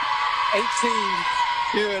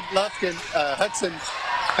 here at Lufkin. Hudson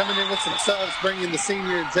coming in with some subs, bringing the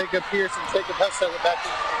senior Jacob Pierce and Jacob Husseller back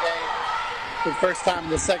into the game for the first time in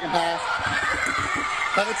the second half.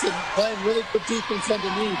 Hudson playing really good defense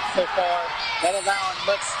underneath so far, not allowing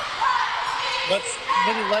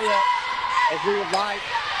many layups as we would like.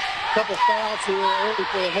 A couple fouls here early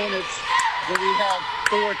for the Hornets. Then we have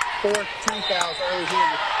four team fouls early here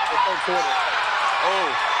in the third quarter. Oh,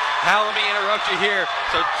 Hal, let me interrupt you here.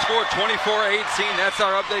 So score 24-18. That's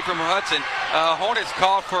our update from Hudson. Hornets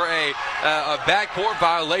called for a backcourt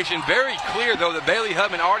violation. Very clear, though, that Bailey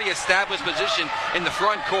Hubman already established position in the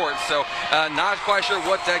front court. So not quite sure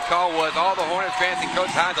what that call was. All the Hornets fans and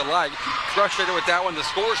Coach Hines alike frustrated with that one. The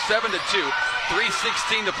score 7-2.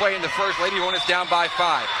 3:16 to play in the first. Lady Hornets down by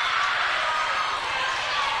 5.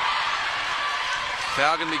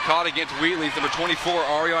 Foul going to be caught against Wheatley. It's number 24,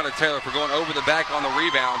 Ariana Taylor, for going over the back on the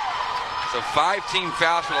rebound. So 5 team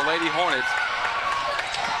fouls for the Lady Hornets,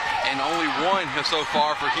 and only 1 so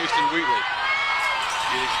far for Houston Wheatley.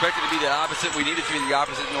 You'd expect it to be the opposite. We need it to be the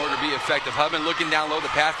opposite in order to be effective. Hubman looking down low,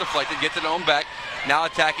 the pass deflected, gets it on back. Now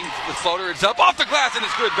attacking the floater. It's up off the glass, and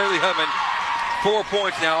it's good. Bailey Hubman, 4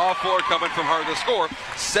 points now, all 4 coming from her. The score,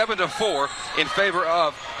 7-4 in favor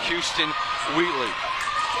of Houston Wheatley.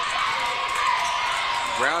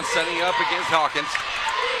 Brown setting up against Hawkins.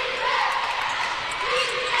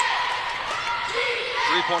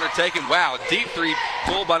 Three-pointer taken. Wow, deep three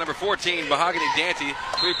pulled by number 14, Mahogany Danty.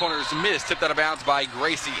 Three-pointers missed, tipped out of bounds by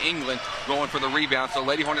Gracie England, going for the rebound. So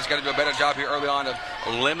Lady Hornets got to do a better job here early on of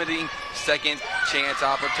limiting second chance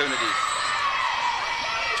opportunities.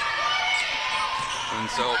 And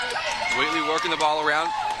so Wheatley working the ball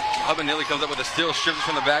around. Hubman nearly comes up with a steal, strips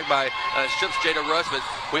from the back by strips Jada Russ, but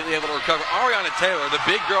Wheatley able to recover. Ariana Taylor, the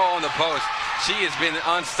big girl on the post, she has been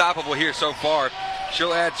unstoppable here so far.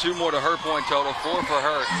 She'll add 2 more to her point total, 4 for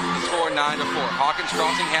her. The score 9-4. Hawkins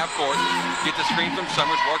crossing half court, get the screen from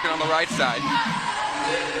Summers, working on the right side.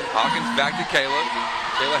 Hawkins back to Kayla.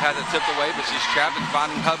 Kayla has it tipped away, but she's trapped and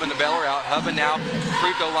finding Hubman to bail her out. Hubman now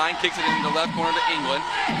free throw line, kicks it into the left corner to England.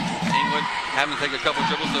 England having to take a couple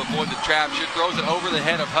dribbles to avoid the trap. She throws it over the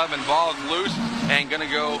head of Hubman. Ball is loose and gonna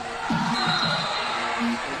go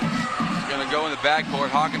in the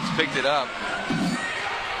backcourt. Hawkins picked it up.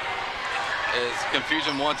 Is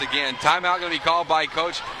confusion once again. Timeout going to be called by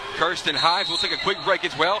Coach Kirsten Hives. We'll take a quick break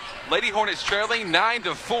as well. Lady Hornets trailing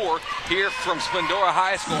 9-4 here from Splendora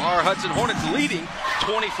High School. Our Hudson Hornets leading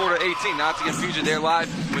 24-18. Not to confusion, they're live.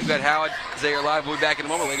 We've got Howard. They are live. We'll be back in a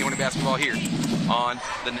moment. Lady Hornet basketball here on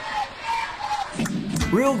the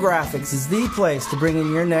Real Graphics is the place to bring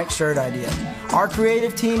in your next shirt idea. Our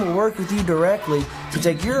creative team will work with you directly to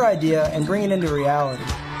take your idea and bring it into reality.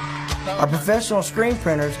 Our professional screen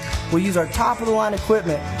printers will use our top-of-the-line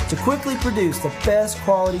equipment to quickly produce the best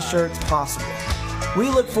quality shirts possible. We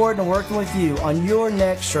look forward to working with you on your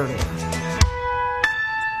next shirt order.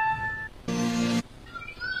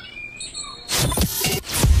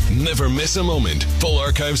 Never miss a moment. Full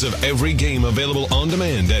archives of every game available on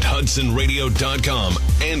demand at HudsonRadio.com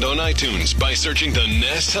and on iTunes by searching the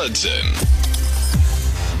Nest Hudson.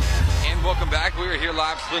 Welcome back. We are here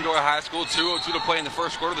live at Splendora High School. 2:02 to play in the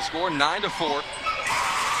first quarter. The score 9-4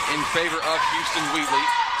 in favor of Houston Wheatley.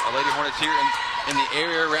 Our Lady Hornets here in the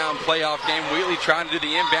area around playoff game. Wheatley trying to do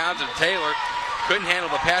the inbounds, and Taylor couldn't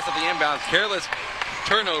handle the pass at the inbounds. Careless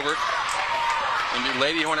turnover. And the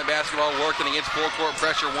Lady Hornet basketball working against full court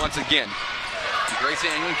pressure once again.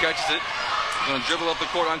 Gracie England catches it. Going to dribble up the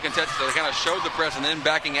court uncontested. So they kind of showed the press and then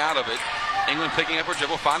backing out of it. England picking up her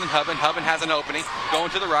dribble, finding Hubman. Hubman has an opening, going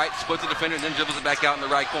to the right, splits the defender, and then dribbles it back out in the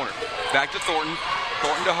right corner. Back to Thornton.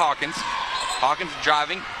 Thornton to Hawkins. Hawkins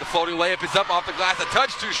driving. The floating layup is up off the glass. A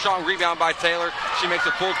touch too strong. Rebound by Taylor. She makes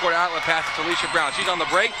a full court outlet pass to Alicia Brown. She's on the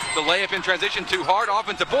break. The layup in transition too hard.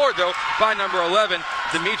 Offensive board, though, by number 11,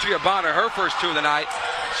 Demetria Bonner. Her first 2 of the night.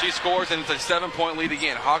 She scores, and it's a 7-point lead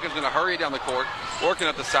again. Hawkins going to hurry down the court, working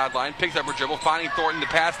up the sideline, picks up her dribble, finding Thornton to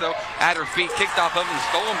pass, though, at her feet, kicked off of and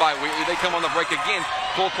stolen by Wheatley. They come on the break again.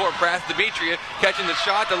 Full court press. Demetria catching the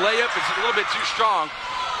shot. The layup is a little bit too strong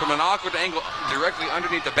from an awkward angle directly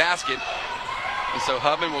underneath the basket. And so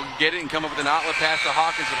Hubman will get it and come up with an outlet pass to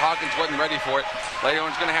Hawkins, but Hawkins wasn't ready for it. Lady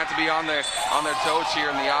Hornets going to have to be on their toes here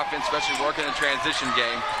in the offense, especially working a transition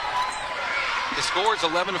game. The score is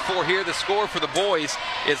 11-4 here. The score for the boys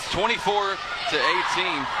is 24-18.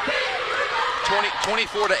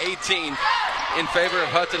 24-18 in favor of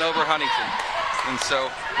Hudson over Huntington. And so,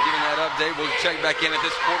 giving that update, we'll check back in at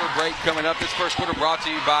this quarter break coming up. This first quarter brought to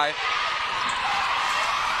you by.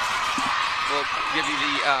 We'll give you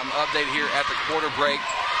the update here at the quarter break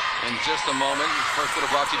in just a moment. This first quarter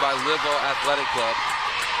brought to you by Liveville Athletic Club.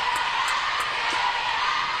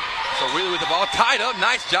 So Wheatley with the ball tied up.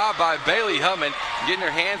 Nice job by Bailey Hubman getting her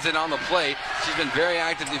hands in on the play. She's been very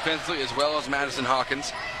active defensively as well as Madison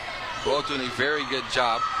Hawkins. Both doing a very good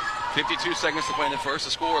job. 52 seconds to play in the first.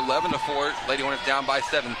 The score 11-4. Lady Hornets down by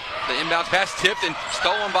 7. The inbounds pass tipped and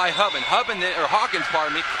stolen by Hubman. Hawkins,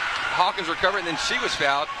 pardon me. Hawkins recovered, and then she was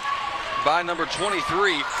fouled by number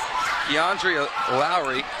 23, Keandra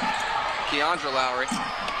Lowry.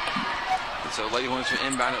 And so Lady Hornets will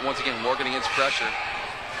inbound it once again, working against pressure.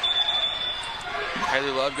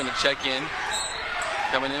 Haley Love going to check in.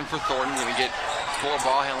 Coming in for Thornton. Going to get 4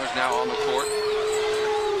 ball handlers now on the court.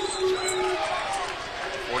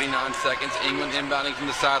 49 seconds. England inbounding from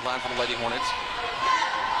the sideline for the Lady Hornets.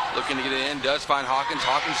 Looking to get it in, does find Hawkins.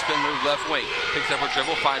 Hawkins spin move left wing. Picks up her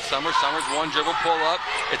dribble, finds Summers. Summers, one dribble, pull up.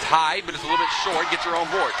 It's high, but it's a little bit short. Gets her on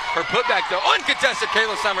board. Her putback, though, uncontested.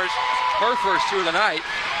 Kayla Summers, her first 2 of the night.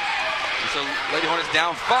 And so Lady Hornets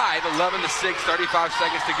down 5, 11-6, 35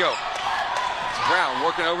 seconds to go. It's Brown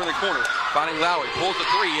working over in the corner. Finding Lowry, pulls the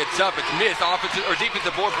 3, it's up, it's missed, offensive or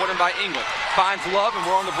defensive board put in by England. Finds Love, and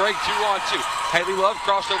we're on the break, 2-on-2. Haley Love,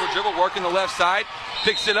 crossover dribble, working the left side,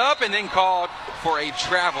 picks it up, and then called for a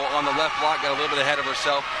travel on the left block. Got a little bit ahead of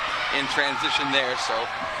herself in transition there. So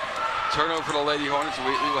turnover for the Lady Hornets.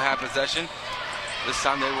 We will have possession. This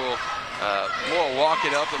time they will more walk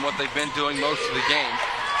it up than what they've been doing most of the game.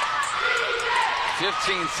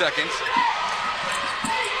 15 seconds.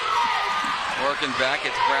 Working back,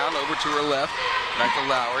 it's Brown over to her left. Back to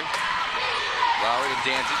Lowry. Lowry to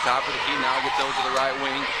Dancy, top of the key. Now gets over to the right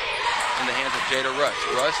wing in the hands of Jada Russ.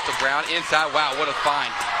 Russ to Brown, inside. Wow, what a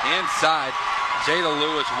find. Inside. Jada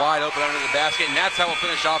Lewis wide open under the basket, and that's how we'll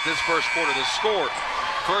finish off this first quarter. The score,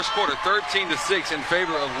 first quarter, 13-6 in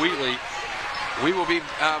favor of Wheatley. We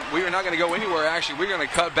are not going to go anywhere, actually. We're going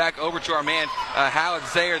to cut back over to our man, Howard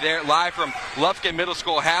Zayer there, live from Lufkin Middle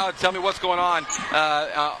School. Howard, tell me what's going on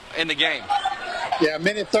in the game. Yeah,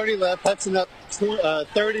 1:30 left. Hudson up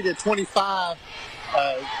 30-25.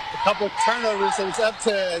 A couple of turnovers. It was up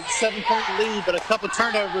to a 7-point lead, but a couple of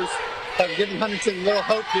turnovers have given Huntington a little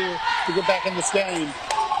hope here to get back in this game.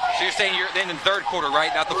 So you're saying you're then in third quarter,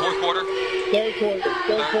 right? Not the fourth quarter? Third quarter,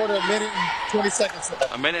 1 minute and 20 seconds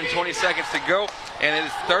left. 1 minute and 20 seconds to go, and it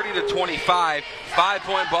is 30-25.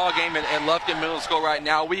 5-point ball game at Lufkin Middle School right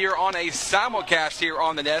now. We are on a simulcast here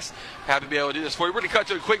on the Nest. Happy to be able to do this for you. We're going to cut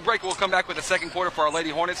to a quick break. We'll come back with the second quarter for our Lady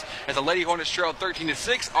Hornets as the Lady Hornets trail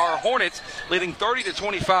 13-6. Our Hornets leading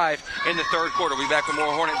 30-25 in the third quarter. We'll be back with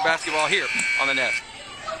more Hornet basketball here on the Nest.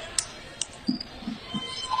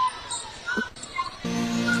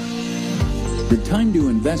 The time to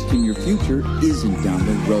invest in your future isn't down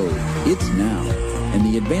the road. It's now. And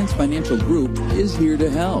the Advanced Financial Group is here to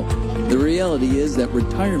help. The reality is that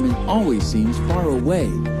retirement always seems far away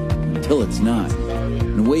until it's not.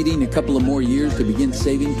 And waiting a couple of more years to begin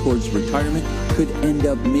saving towards retirement could end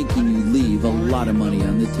up making you leave a lot of money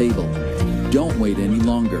on the table. Don't wait any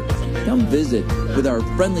longer. Come visit with our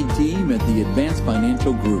friendly team at the Advanced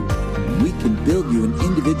Financial Group. We can build you an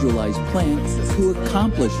individualized plan to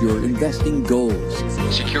accomplish your investing goals.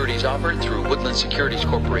 Securities offered through Woodland Securities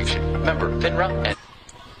Corporation. Member FINRA.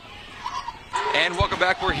 And welcome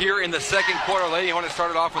back. We're here in the second quarter. Lady Hornets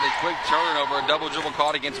started off with a quick turnover, a double dribble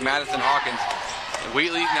called against Madison Hawkins. And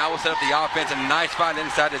Wheatley now will set up the offense, and a nice find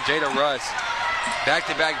inside to Jada Russ.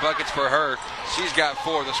 Back-to-back buckets for her. She's got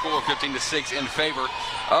 4. The score 15-6 in favor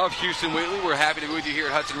of Houston Wheatley. We're happy to be with you here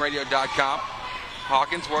at HudsonRadio.com.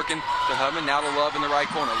 Hawkins working to Hubman, now to Love in the right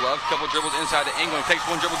corner. Love, couple dribbles inside to England, takes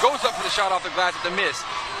one dribble, goes up for the shot off the glass at the miss.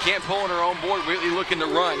 Can't pull on her own board, Wheatley looking to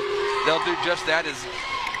run. They'll do just that as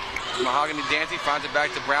Mahogany Dancy finds it back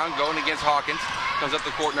to Brown, going against Hawkins. Comes up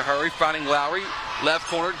the court in a hurry, finding Lowry. Left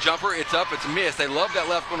corner, jumper, it's up, it's missed. They love that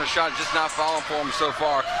left corner shot, just not falling for them so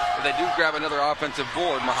far. But they do grab another offensive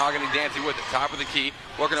board. Mahogany Dancy with it, top of the key.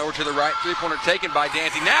 Working over to the right, three-pointer taken by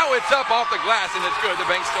Dancy. Now it's up off the glass, and it's good. The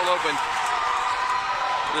bank's still open.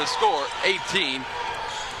 The score, 18-6,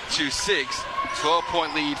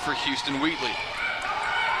 12-point lead for Houston Wheatley.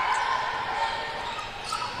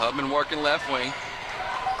 Hubman working left wing.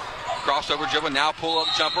 Crossover dribble, now pull-up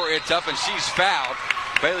jumper. It's up, and she's fouled.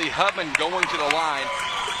 Bailey Hubman going to the line.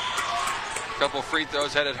 A couple free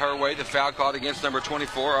throws headed her way. The foul called against number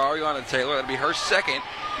 24, Ariana Taylor. That'll be her second,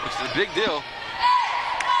 which is a big deal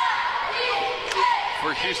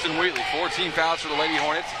for Houston Wheatley. 14 fouls for the Lady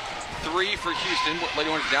Hornets. 3 for Houston. Lady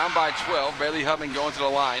Hornets down by 12. Bailey Hubman going to the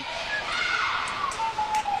line.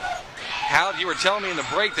 Hal, you were telling me in the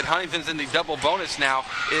break that Huntington's in the double bonus now.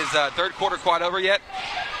 Is third quarter quite over yet?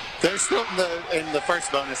 They're still in the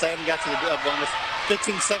first bonus. They haven't got to the bonus.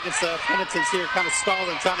 15 seconds left. Huntington's here kind of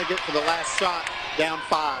stalling, trying to get to the last shot, down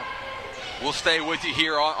 5. We'll stay with you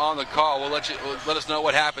here on the call. We'll let us know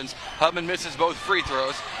what happens. Hubman misses both free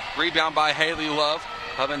throws. Rebound by Haley Love.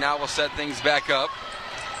 Hubman now will set things back up.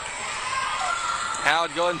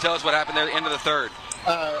 Howard, go ahead and tell us what happened there at the end of the third.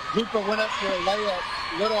 Hooper went up for a layup,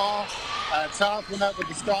 little off. Charles went up with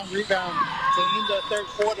a strong rebound to end the third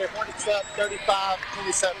quarter. Hornets up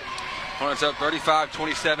 35-27. Hornets up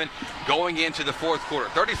 35-27 going into the fourth quarter.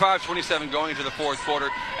 35-27 going into the fourth quarter.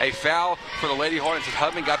 A foul for the Lady Hornets as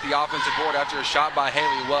Hubman got the offensive board after a shot by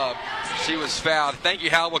Haley Love. She was fouled. Thank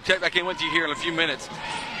you, Hal. We'll check back in with you here in a few minutes.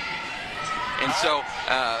 And so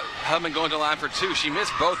Hubman going to the line for 2. She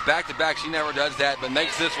missed both back-to-back. She never does that, but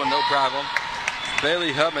makes this one no problem.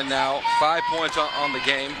 Bailey Hubman now, 5 points on the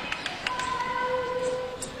game.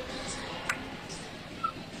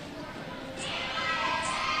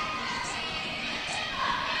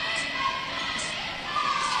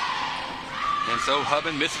 And so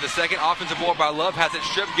Hubman misses the second. Offensive board by Love, has it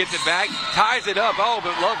stripped, gets it back, ties it up. Oh,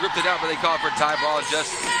 but Love ripped it out, but they call it for a tie ball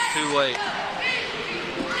just too late.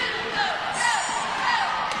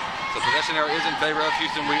 So possession error is in favor of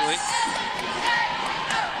Houston Wheatley.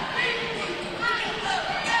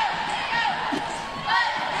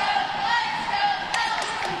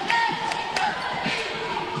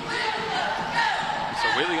 So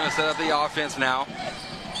Wheatley going to set up the offense now.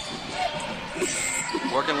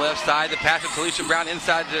 Working left side, the pass to Talisha Brown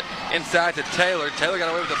inside to Taylor. Taylor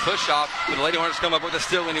got away with a push-off, but the Lady Hornets come up with a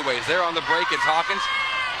steal anyways. They're on the break. It's Hawkins.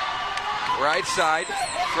 Right side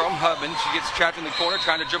from Hubman. She gets trapped in the corner,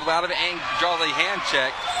 trying to dribble out of it and draws a hand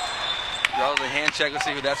check. Let's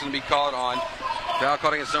see who that's going to be called on. Foul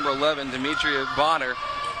called against number 11, Demetria Bonner.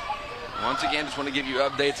 Once again, just want to give you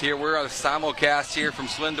updates here. We're on a simulcast here from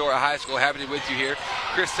Splendora High School. Happy to be with you here.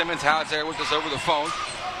 Chris Simmons, Howard's there with us over the phone.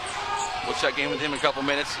 We'll check in with him in a couple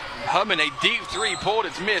minutes. Hubman, a deep three, pulled,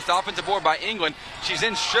 it's missed. Offensive board by England. She's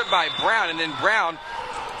then stripped by Brown, and then Brown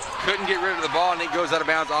couldn't get rid of the ball, and it goes out of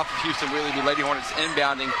bounds off of Houston Wheatley. The Lady Hornets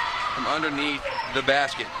inbounding from underneath the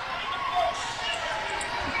basket.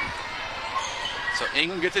 So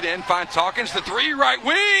England gets it in, finds Hawkins, the three, right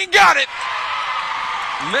wing, got it!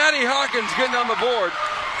 Maddie Hawkins getting on the board.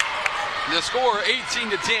 The score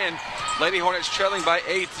 18-10. Lady Hornets trailing by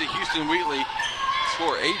 8 to Houston Wheatley.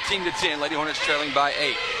 Score 18-10. Lady Hornets trailing by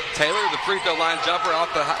 8. Taylor, the free throw line jumper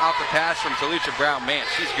off the pass from Talisha Brown. Man,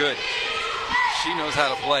 she's good. She knows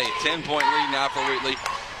how to play. 10-point lead now for Wheatley.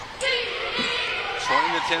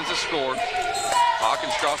 20-10 to score.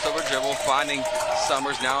 Hawkins crossover dribble, finding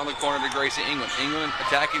Summers now in the corner to Gracie England. England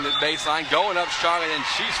attacking the baseline, going up strong, and then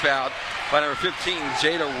she's fouled by number 15,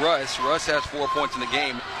 Jada Russ. Russ has 4 points in the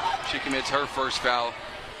game. She commits her first foul,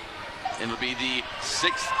 and it'll be the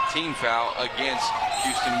 6th team foul against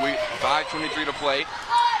Houston Wheatley. 5:23 to play.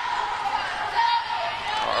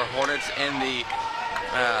 Our Hornets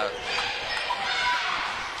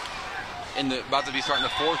about to be starting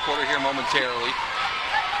the fourth quarter here momentarily.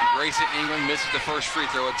 Gracie England misses the first free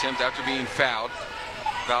throw attempt after being fouled.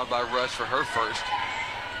 Fouled by Russ for her first.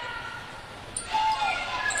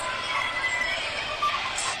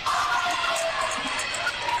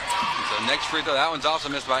 So next free throw, that one's also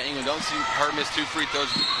missed by England. Don't see her miss 2 free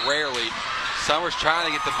throws rarely. Summers trying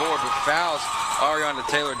to get the board, but fouls Ariana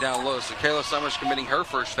Taylor down low. So Kayla Summers committing her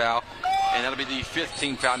first foul, and that'll be the 5th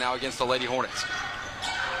team foul now against the Lady Hornets.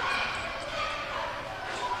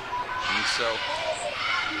 And so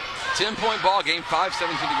 10-point ball game, 5:17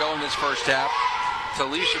 to go in this first half.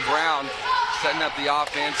 Talisha Brown setting up the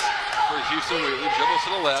offense for Houston Wheatley. Dribbles to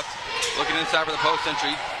the left, looking inside for the post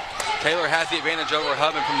entry. Taylor has the advantage over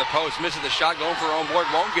Hubman from the post. Misses the shot, going for her own board,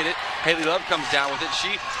 won't get it. Haley Love comes down with it.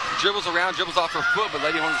 She dribbles around, dribbles off her foot, but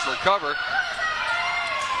Lady Hornets recover.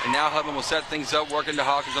 And now Hubman will set things up, working to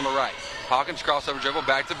Hawkins on the right. Hawkins crossover dribble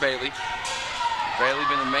back to Bailey. Bailey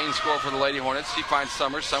been the main scorer for the Lady Hornets. She finds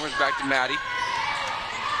Summers. Summers back to Maddie.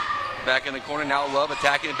 Back in the corner, now Love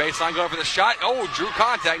attacking the baseline, going for the shot. Oh, drew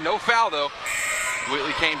contact, no foul though.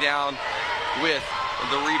 Wheatley came down with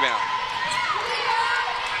the rebound.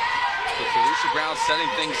 So Talisha Brown setting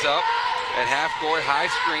things up at half court, high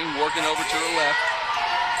screen, working over to her left.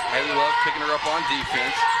 Haley Love picking her up on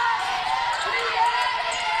defense.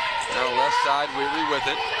 Now left side, Wheatley with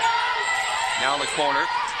it. Now in the corner,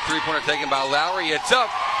 three-pointer taken by Lowry. It's up.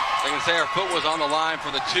 They can say her foot was on the line for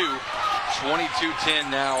the 2. 22-10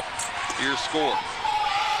 now. Your score.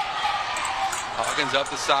 Hawkins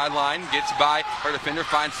up the sideline, gets by her defender,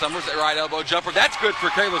 finds Summers at right elbow jumper. That's good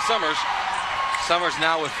for Kayla Summers. Summers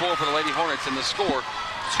now with 4 for the Lady Hornets, and the score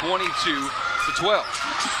 22-12.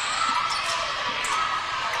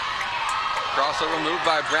 Crossover move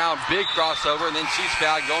by Brown, big crossover, and then she's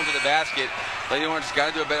fouled going to the basket. Lady Hornets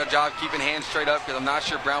got to do a better job keeping hands straight up, because I'm not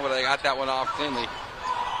sure Brown would have got that one off cleanly.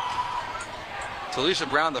 Talisha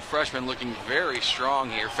Brown, the freshman, looking very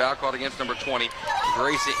strong here. Foul called against number 20,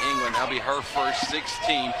 Gracie England. That'll be her first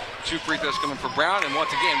 16. 2 free throws coming for Brown. And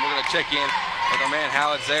once again, we're going to check in with our man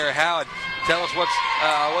Howard's there. Howard, tell us what's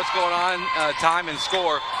going on, time and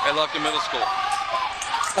score at Lufkin Middle School.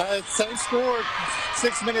 Same score,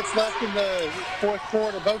 6 minutes left in the fourth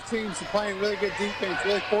quarter. Both teams are playing really good defense,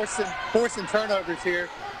 really forcing turnovers here.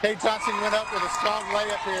 Kate Johnson went up with a strong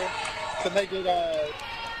layup here to make it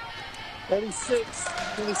 36-27.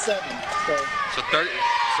 So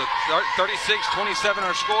 36-27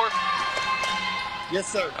 our score. Yes,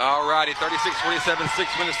 sir. All righty, 36-27,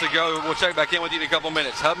 6 minutes to go. We'll check back in with you in a couple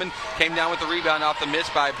minutes. Hubman came down with the rebound off the miss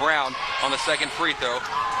by Brown on the second free throw.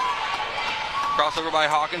 Crossover by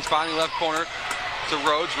Hawkins, finding left corner to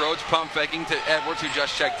Rhodes. Rhodes pump faking to Edwards, who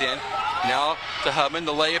just checked in. Now to Hubman,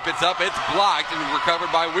 the layup, it's up, it's blocked, and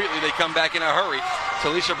recovered by Wheatley. They come back in a hurry.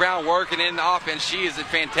 Talisha Brown working in the offense. She is a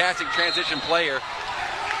fantastic transition player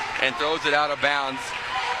and throws it out of bounds.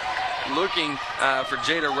 Looking for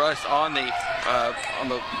Jada Russ on the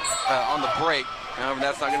break.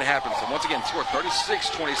 That's not going to happen. So once again, score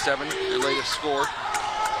 36-27, your latest score.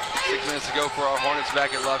 6 minutes to go for our Hornets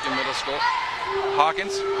back at Lufkin Middle School.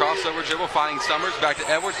 Hawkins, crossover dribble, finding Summers, back to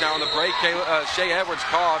Edwards. Now on the break, Shea Edwards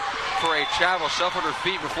called for a travel, shuffled her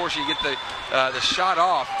feet before she get the shot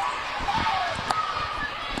off.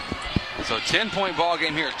 So 10-point ball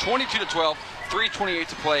game here, 22-12, 3:28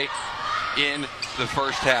 to play in the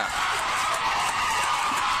first half.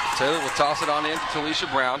 Taylor will toss it on in to Talisha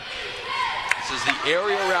Brown. This is the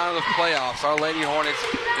area round of the playoffs. Our Lady Hornets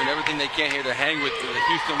doing everything they can here to hang with the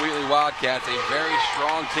Houston Wheatley Wildcats, a very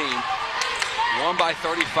strong team. Won by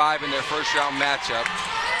 35 in their first round matchup.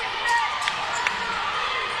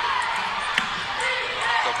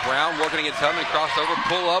 So Brown working against Hubman, crossover,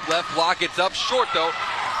 pull up, left block, it's up short though.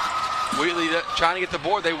 Wheatley trying to get the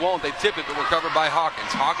board, they won't, they tip it, but recovered by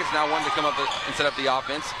Hawkins. Hawkins now wanting to come up and set up the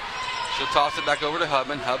offense. She'll toss it back over to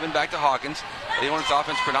Hubman, Hubman back to Hawkins. The Hornets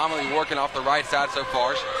offense predominantly working off the right side so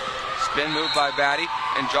far. Spin move by Batty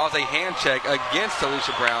and draws a hand check against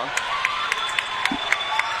Talisha Brown.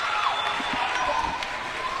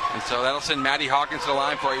 And so that'll send Maddie Hawkins to the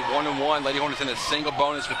line for a 1-and-1. Lady Hornets in a single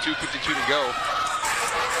bonus with 2:52 to go.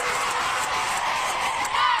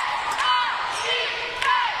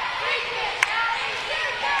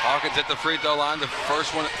 Hawkins at the free throw line. The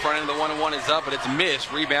first one, front end of the 1-and-1 is up, but it's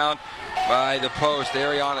missed. Rebound by the post,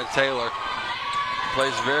 Ariana Taylor.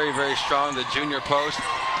 Plays very, very strong, the junior post.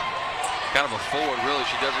 Kind of a forward, really.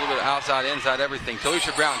 She does a little bit of outside, inside, everything.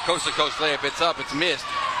 Talisha Brown, coast-to-coast layup. It's up, it's missed.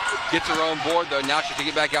 Gets her own board, though. Now she can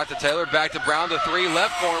get back out to Taylor. Back to Brown, the three.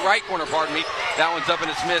 Left corner, right corner, pardon me. That one's up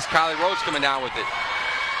and it's missed. Kylie Rhodes coming down with it.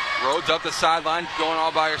 Rhodes up the sideline, going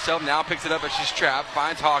all by herself. Now picks it up as she's trapped.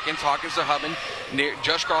 Finds Hawkins. Hawkins to Hubman.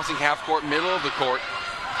 Just crossing half court, middle of the court.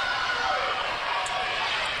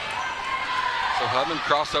 So Hubman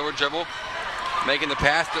crossover dribble. Making the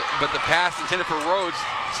pass, but the pass intended for Rhodes.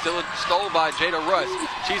 Still stole by Jada Russ.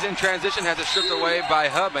 She's in transition, has it stripped away by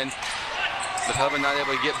Hubman. But Hubman not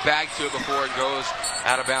able to get back to it before it goes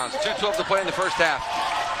out of bounds. 2:12 to play in the first half.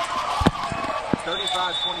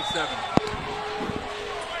 35-27.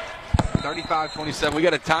 35-27. We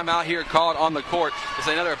got a timeout here called on the court. It's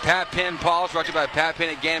another Pat Penn pause brought to you by Pat Penn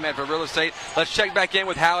at Ganman for Real Estate. Let's check back in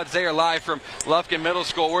with Howard Zayer live from Lufkin Middle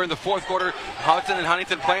School. We're in the fourth quarter. Hudson and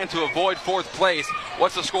Huntington playing to avoid fourth place.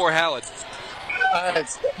 What's the score, Howard?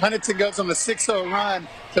 Huntington goes on the 6-0 run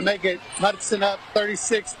to make it Hudson up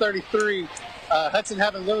 36-33. Hudson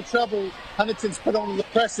having a little trouble. Huntington's put on the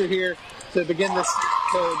pressure here to begin this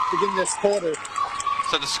quarter.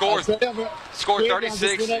 So the score is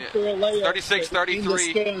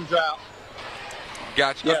 36-33.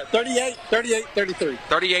 Gotcha. Yeah, 38-33.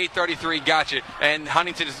 38-33, gotcha. And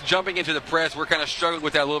Huntington is jumping into the press. We're kind of struggling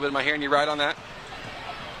with that a little bit. Am I hearing you right on that?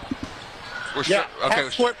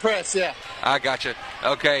 Half-court press, yeah. I gotcha.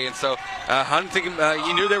 Okay, and so Huntington,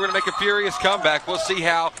 you knew they were going to make a furious comeback. We'll see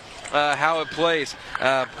how it plays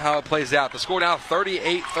out. The score now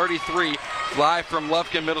 38-33, live from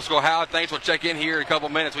Lufkin Middle School. Howard, thanks. We'll check in here in a couple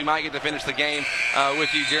minutes. We might get to finish the game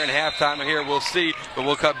with you during halftime here. We'll see, but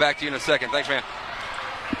we'll cut back to you in a second. Thanks, man.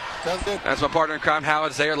 Sounds good. That's my partner in crime,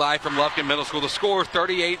 Howard Zayer, live from Lufkin Middle School. The score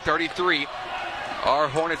 38-33. Our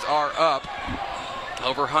Hornets are up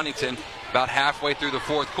over Huntington about halfway through the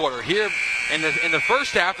fourth quarter. Here in the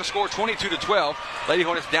first half, the score 22-12. Lady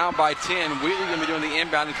Hornets down by 10. Wheatley going to be doing the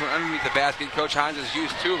inbounding from underneath the basket. Coach Hines has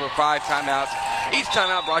used 2 of her 5 timeouts. Each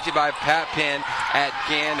timeout brought to you by Pat Penn at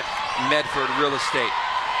Gann Medford Real Estate.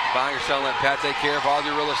 Buying or selling, let Pat take care of all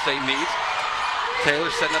your real estate needs. Taylor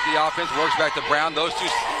setting up the offense, works back to Brown. Those two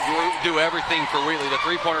do everything for Wheatley. The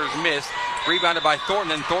three-pointer is missed. Rebounded by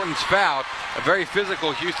Thornton, and Thornton's fouled. A very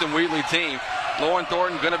physical Houston Wheatley team. Lauren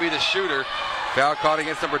Thornton going to be the shooter. Foul caught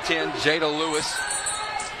against number 10, Jada Lewis.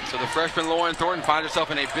 So the freshman Lauren Thornton finds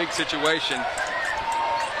herself in a big situation.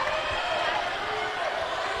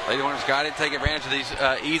 Lady Hornets got to take advantage of these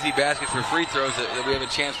easy baskets for free throws that we have a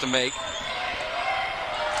chance to make.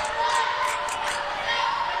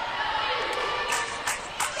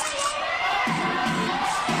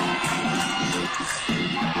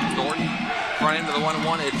 Thornton, front end of the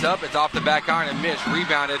 1-1. It's up. It's off the back iron and missed.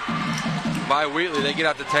 Rebounded by Wheatley. They get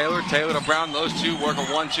out to Taylor. Taylor to Brown. Those two work a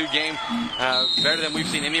 1-2 game better than we've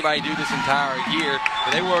seen anybody do this entire year.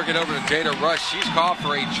 But they work it over to Jada Rush. She's called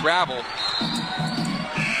for a travel.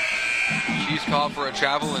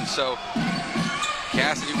 And so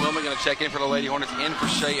Cassidy Wilman going to check in for the Lady Hornets, in for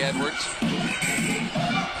Shea Edwards.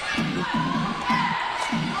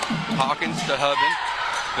 Hawkins to Hubman.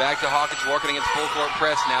 Back to Hawkins, working against full court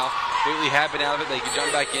press now. Wheatley had been out of it. They could jump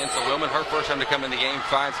back in. So Wilman, her first time to come in the game,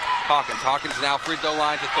 finds Hawkins. Hawkins now free throw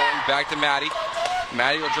line to Thornton. Back to Maddie.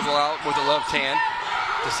 Maddie will dribble out with the left hand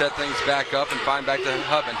to set things back up and find back to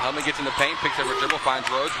Hubman. Hubman gets in the paint, picks up a dribble, finds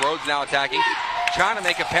Rhodes. Rhodes now attacking. Trying to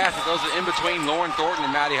make a pass that goes in between Lauren Thornton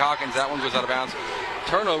and Maddie Hawkins. That one goes out of bounds.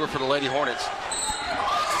 Turnover for the Lady Hornets.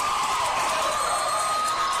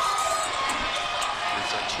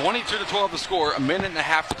 It's a 22-12 to score. A minute and a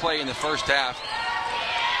half to play in the first half.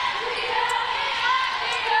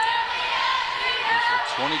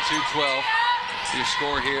 22-12. Your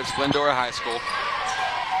score here at Splendora High School.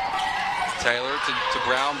 Taylor to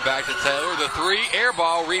Brown, back to Taylor. The three, air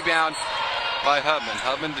ball, rebound by Hubman.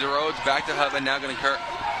 Hubman to Rhodes, back to Hubman. Now going to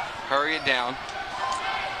hurry it down.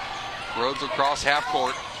 Rhodes across half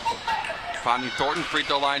court. Finding Thornton, free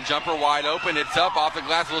throw line jumper wide open. It's up off the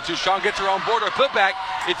glass a little too strong. Gets her own border. Putback.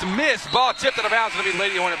 It's missed. Ball tipped out of bounds. It's going to be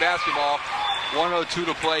Lady Hornet basketball. 1:02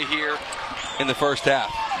 to play here in the first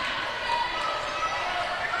half.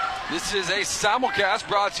 This is a simulcast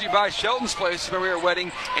brought to you by Shelton's Place, premier wedding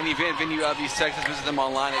and event venue of East Texas. Visit them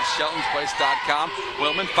online at sheltonsplace.com.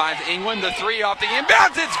 Wilman finds England. The three off the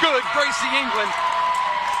inbounds. It's good. Gracie England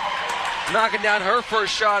knocking down her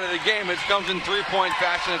first shot of the game. It comes in three-point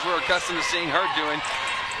fashion, as we're accustomed to seeing her doing.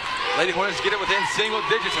 Lady Hornets get it within single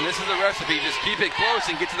digits, and this is the recipe. Just keep it close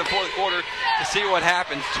and get to the fourth quarter to see what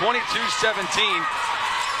happens. 22-17.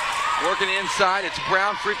 Working inside, it's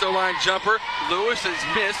Brown, free throw line jumper. Lewis is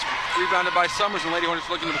missed, rebounded by Summers, and Lady Hornets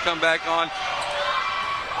looking to come back on.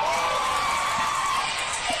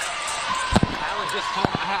 Alan just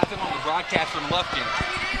has it on the broadcast from Lufkin.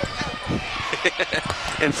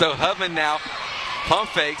 And so Hubman now pump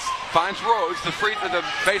fakes, finds Rhodes, the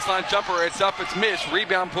baseline jumper. It's up, it's missed.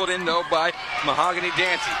 Rebound pulled in though by Mahogany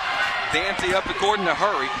Dancy. Dancy up the court in a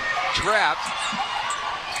hurry, trapped.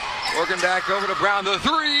 Working back over to Brown, the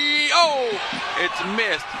three. Oh, it's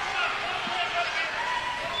missed.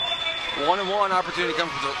 1-on-1 opportunity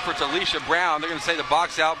comes for Talisha Brown. They're going to say the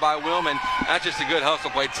box out by Wilman. That's just a good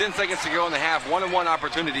hustle play. 10 seconds to go in the half. 1-on-1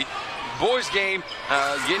 opportunity. Boys game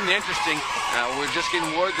getting interesting. We're just getting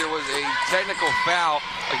word there was a technical foul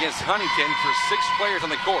against Huntington for 6 players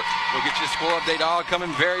on the court. We'll get you a score update all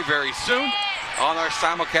coming very, very soon on our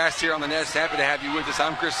simulcast here on the Nest. Happy to have you with us.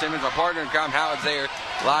 I'm Chris Simmons. My partner in crime, Howard's there,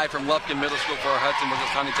 live from Lufkin Middle School for our Hudson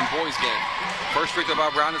vs. Huntington boys game. First free throw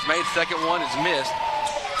by Brown is made. Second one is missed.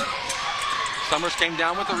 Summers came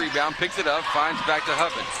down with the rebound, picks it up, finds back to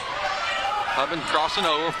Hubman. Hubman crossing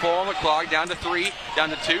over, 4 on the clock, down to 3, down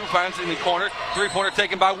to 2, finds it in the corner. Three-pointer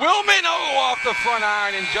taken by Wilman. Oh, off the front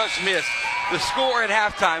iron and just missed. The score at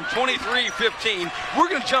halftime, 23-15. We're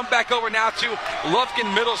going to jump back over now to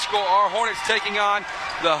Lufkin Middle School. Our Hornets taking on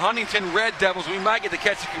the Huntington Red Devils. We might get to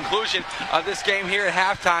catch the conclusion of this game here at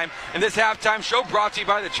halftime. And this halftime show brought to you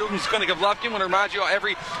by the Children's Clinic of Lufkin. I want to remind you all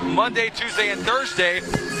every Monday, Tuesday, and Thursday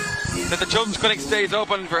that the Children's Clinic stays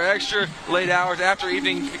open for extra late hours after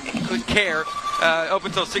evening care. Open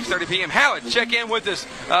until 6:30 p.m. Howard, check in with us.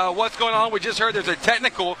 What's going on? We just heard there's a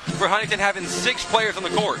technical for Huntington having 6 players on the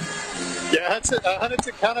court. Yeah,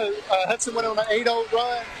 Hudson went on an 8-0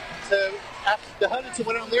 run. The Huntington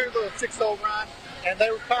went on their little 6-0 run, and they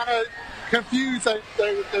were kind of confused.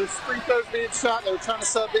 Those free throws being shot. They were trying to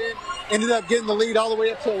sub in. Ended up getting the lead all the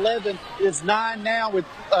way up to 11. It's 9 now with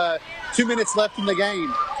 2 minutes left in the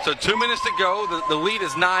game. So 2 minutes to go. The lead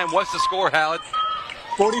is 9. What's the score, Howard?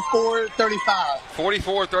 44-35.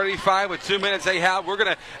 44-35 with 2 minutes. Hey, Hal, we're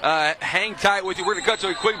going to hang tight with you. We're going to cut to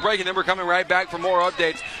a quick break, and then we're coming right back for more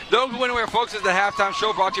updates. Don't go anywhere, folks. It's the halftime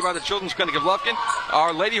show brought to you by the Children's Clinic of Lufkin.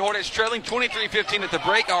 Our Lady Hornets trailing 23-15 at the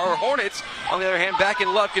break. Our Hornets, on the other hand, back in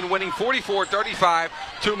Lufkin, winning 44-35.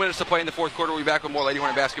 2 minutes to play in the fourth quarter. We'll be back with more Lady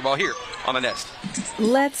Hornet basketball here on the Nest.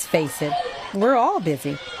 Let's face it, we're all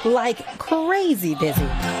busy, like crazy busy.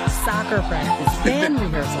 Soccer practice, band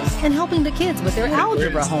rehearsals, and helping the kids with their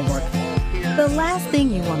algebra homework. The last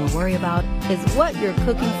thing you want to worry about is what you're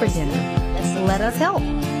cooking for dinner. Let us help.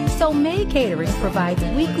 So May Catering provides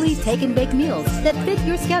weekly take and bake meals that fit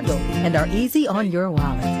your schedule and are easy on your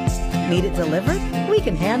wallet. Need it delivered? We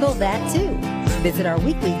can handle that too. Visit our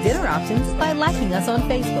weekly dinner options by liking us on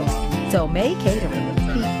Facebook. So May Catering,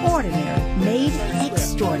 the ordinary made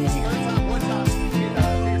extraordinary.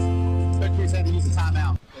 Coach had to use a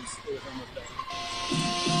timeout.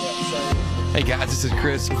 Hey guys, this is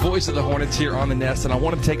Chris, voice of the Hornets here on the Nest, and I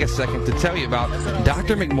want to take a second to tell you about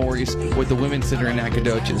Dr. McMorris with the Women's Center in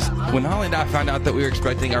Nacogdoches. When Holly and I found out that we were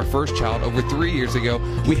expecting our first child over 3 years ago,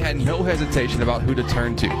 we had no hesitation about who to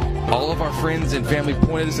turn to. All of our friends and family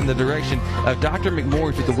pointed us in the direction of Dr.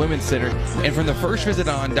 McMorris with the Women's Center, and from the first visit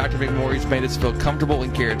on, Dr. McMorris made us feel comfortable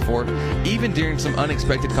and cared for, even during some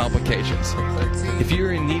unexpected complications. If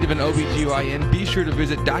you're in need of an OBGYN, be sure to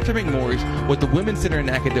visit Dr. McMorris with the Women's Center in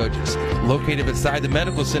Nacogdoches. Located beside the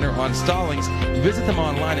Medical Center on Stallings, visit them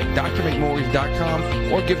online at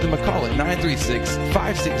drmcmorris.com or give them a call at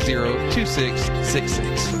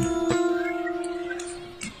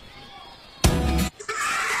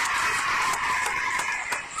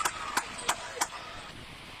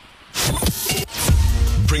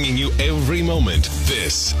Bringing you every moment,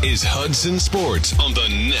 this is Hudson Sports on the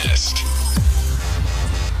Nest.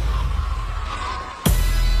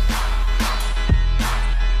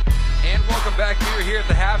 Welcome back here at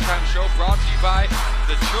the halftime show, brought to you by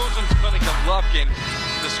the Children's Clinic of Lufkin.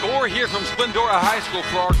 The score here from Splendora High School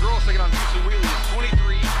for our girls taking on Houston Wheelie is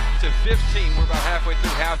 23-15. We're about halfway through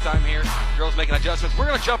halftime here. Girls making adjustments. We're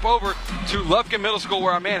going to jump over to Lufkin Middle School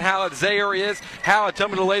where our man Hallett Zayer is. Hallett, tell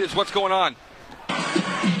me the latest. What's going on?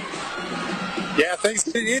 Yeah, things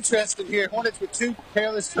getting interesting here. Hornets with 2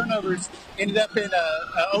 careless turnovers ended up in an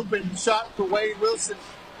open shot for Blake Wilson.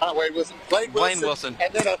 And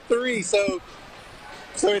then a 3. So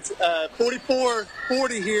it's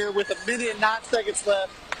 44-40 here with 1 minute and 9 seconds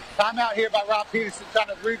left. Timeout here by Rob Peterson trying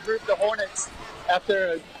to regroup the Hornets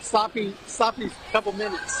after a sloppy couple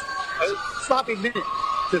minutes. Sloppy minute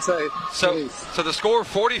to say. So the score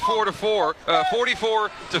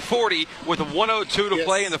 44-40 with a 1:02 to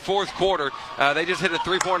play in the fourth quarter. They just hit a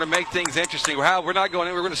 3-pointer to make things interesting. Hal, we're not going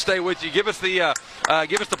in. We're going to stay with you. Give us the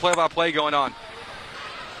play-by-play going on.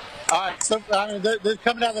 All right, so they're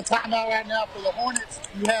coming out of the timeout right now for the Hornets.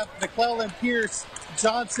 You have McClellan, Pierce,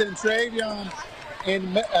 Johnson, Travion,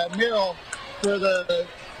 and Merrill. For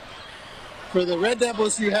the Red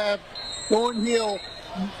Devils, you have Thornhill,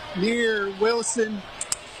 Neer, Wilson,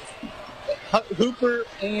 Hooper,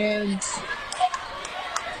 and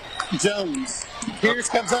Jones. Pierce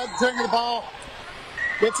comes up, turning the ball,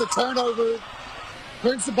 gets a turnover,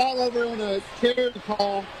 turns the ball over on a carry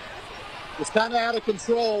call. It's kind of out of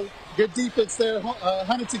control. Good defense there.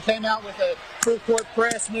 Huntington came out with a full-court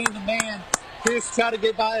press, man-to-man. Pierce tried to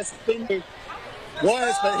get by his defender.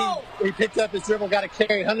 But he picked up his dribble, got a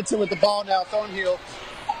carry. Huntington with the ball now. Thornhill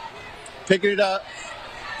picking it up.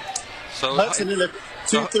 So Hudson in a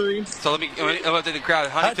 2-3. So let me update the crowd.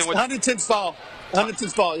 Huntington's ball.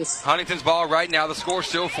 Huntington's ball, yes. Huntington's ball right now. The score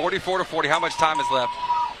still 44-40. How much time is left?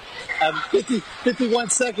 51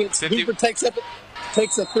 seconds. Hooper takes a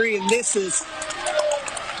 3 and misses.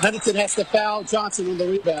 Huntington has to foul Johnson on the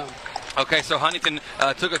rebound. Okay, so Huntington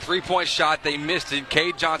took a 3-point shot. They missed it.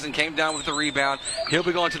 Cade Johnson came down with the rebound. He'll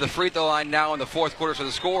be going to the free throw line now in the fourth quarter. So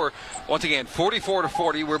the score, once again,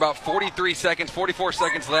 44-40. We're about 44 seconds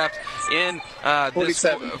left in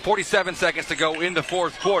 47 seconds to go in the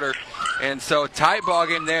fourth quarter. And so tight ball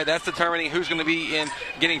game there. That's determining who's going to be in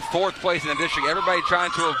getting fourth place in the district. Everybody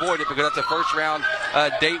trying to avoid it because that's a first round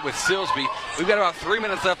date with Silsbee. We've got about 3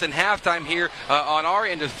 minutes left in halftime here on our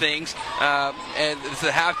end of things. And this is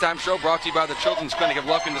a halftime show brought to you by the Children's Clinic of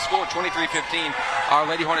Lufkin. The score 23-15. Our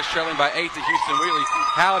Lady Hornets trailing by 8 to Houston Wheelie.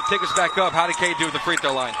 Howard, take us back up. How did Cade do with the free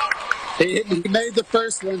throw line? He made the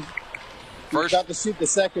first one. He's about to shoot the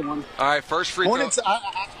second one. All right, first free throw. Hornets,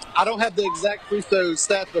 I don't have the exact free throw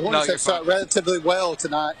stats, but Hornets have shot relatively well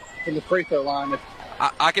tonight from the free throw line.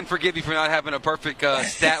 I can forgive you for not having a perfect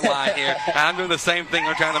stat line here. I'm doing the same thing.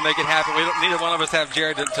 I'm trying to make it happen. Neither one of us have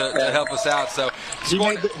Jared to help us out. So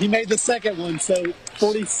he made the second one, so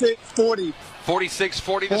 46-40.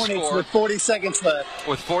 46-40 the score. With 40 seconds left.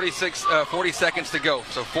 With 40 seconds to go.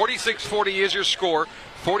 So 46-40 is your score.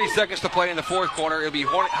 40 seconds to play in the fourth quarter. It'll be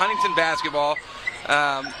Huntington basketball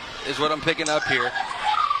is what I'm picking up here.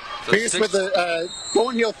 So Pierce with the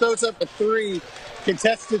Thornhill throws up a 3,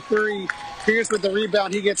 contested 3. Pierce with the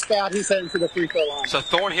rebound. He gets fouled. He's heading for the free throw line. So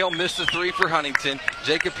Thornhill missed the 3 for Huntington.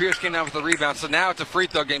 Jacob Pierce came down with the rebound. So now it's a free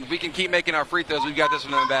throw game. If we can keep making our free throws, we've got this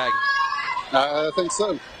one in the bag. I think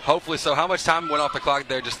so. Hopefully so. How much time went off the clock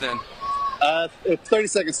there just then? 30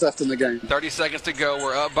 seconds left in the game. 30 seconds to go.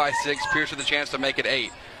 We're up by 6. Pierce with a chance to make it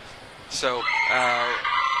 8. So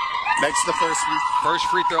makes the first one. First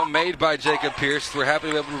free throw made by Jacob Pierce. We're happy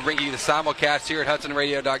to be able to bring you the simulcast here at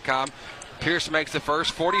HudsonRadio.com. Pierce makes the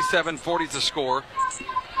first. 47-40 is the score.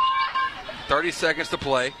 30 seconds to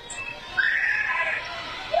play.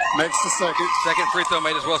 Makes the second. Second free throw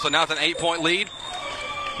made as well. So now it's an 8-point lead.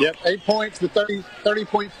 Yep, 8 points with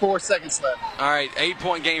 30.4 seconds left. All right,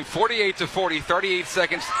 8-point game, 48-40, 38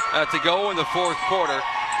 seconds to go in the fourth quarter.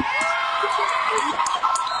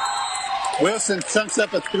 Wilson chunks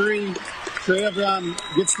up a three. Trevion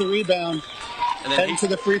gets the rebound. And then heading to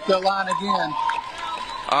the free throw line again.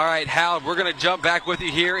 All right, Hal, we're going to jump back with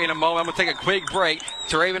you here in a moment. I'm going to take a quick break.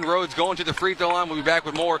 Raven Rhodes going to the free throw line. We'll be back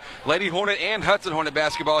with more Lady Hornet and Hudson Hornet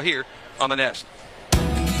basketball here on the Nest.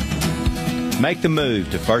 Make the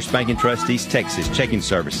move to First Bank & Trust East Texas Checking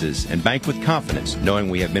Services and bank with confidence, knowing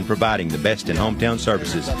we have been providing the best in hometown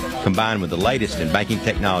services combined with the latest in banking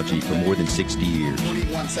technology for more than 60 years.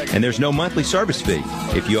 And there's no monthly service fee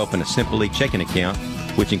if you open a Simply checking account,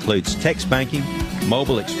 which includes text banking,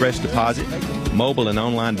 mobile express deposit, mobile and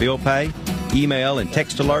online bill pay, email and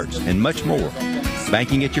text alerts, and much more.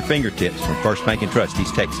 Banking at your fingertips from First Bank & Trust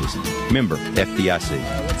East Texas. Member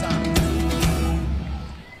FDIC.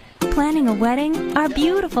 Planning a wedding? Our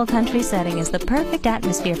beautiful country setting is the perfect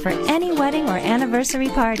atmosphere for any wedding or anniversary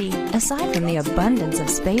party. Aside from the abundance of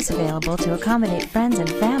space available to accommodate friends and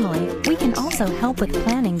family, we can also help with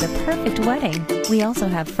planning the perfect wedding. We also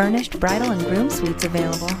have furnished bridal and groom suites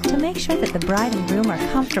available to make sure that the bride and groom are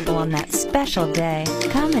comfortable on that special day.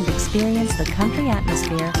 Come and experience the country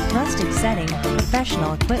atmosphere, rustic setting,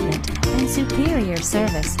 professional equipment, and superior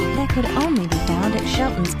service that could only be found at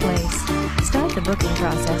Shelton's Place. Start the booking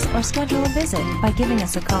process or schedule a visit by giving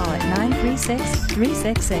us a call at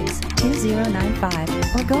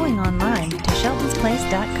 936-366-2095 or going online to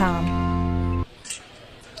sheltonsplace.com.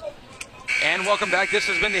 And welcome back. This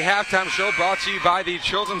has been the halftime show brought to you by the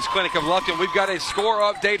Children's Clinic of Lufkin. We've got a score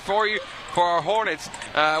update for you for our Hornets.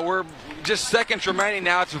 We're just seconds remaining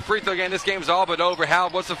now. It's a free throw game. This game's all but over. Hal,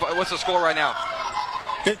 what's the score right now?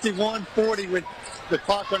 51-40 with the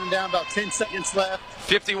clock running down, about 10 seconds left.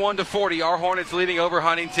 51-40. Our Hornets leading over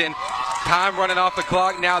Huntington. Time running off the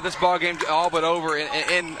clock now. This ball game all but over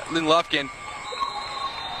in Lufkin.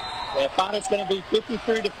 The final's going to be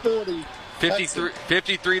 53-40.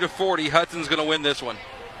 53-40. Hudson's going to win this one.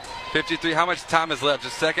 53. How much time is left?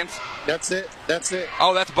 Just seconds? That's it.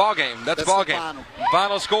 Oh, that's ball game. That's ball game.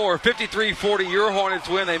 Final score: 53-40. Your Hornets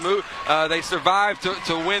win. They move. They survive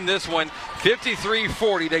to win this one.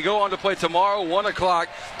 53-40. They go on to play tomorrow, 1 o'clock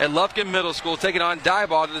at Lufkin Middle School, taking on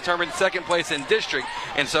Diboll to determine second place in district.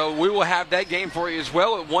 And so we will have that game for you as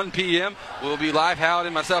well at 1 p.m. We'll be live, Howard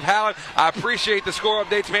and myself. Howard, I appreciate the score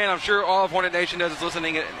updates, man. I'm sure all of Hornet Nation is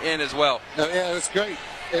listening in as well. Oh, yeah, it was great.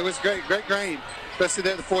 It was great. Great game, especially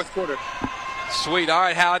there in the fourth quarter. Sweet. All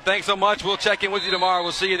right, Howard, thanks so much. We'll check in with you tomorrow.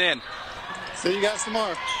 We'll see you then. See you guys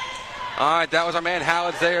tomorrow. All right, that was our man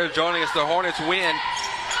Howard there joining us. The Hornets win.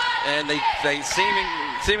 And they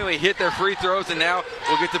seemingly hit their free throws, and now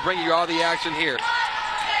we'll get to bring you all the action here.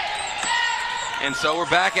 And so we're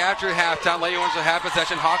back after halftime. Lady Orange will half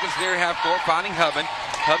possession. Hawkins near half court, finding Hubman.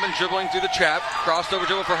 Hubman dribbling through the trap. Crossed over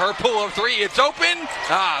dribble for her. Pull-up three. It's open.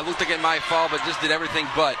 Looked like it might fall, but just did everything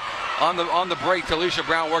but. On the break, Talisha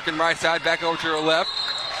Brown working right side. Back over to her left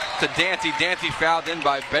to Dancy. Dancy fouled in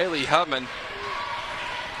by Bailey Hubman.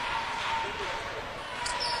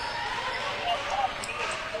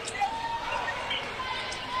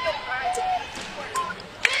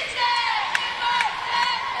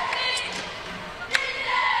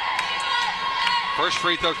 First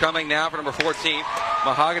free throw coming now for number 14,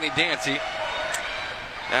 Mahogany Dancy.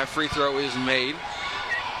 That free throw is made.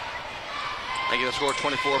 They get a score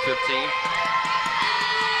 24-15.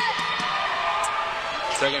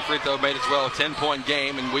 Second free throw made as well, a 10-point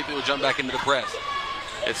game, and Wheatley will jump back into the press.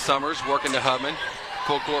 It's Summers working to Hubman.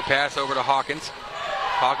 Full court pass over to Hawkins.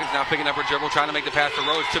 Hawkins now picking up her dribble, trying to make the pass to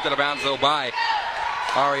Rhodes. Tipped out of bounds though by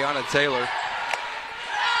Ariana Taylor.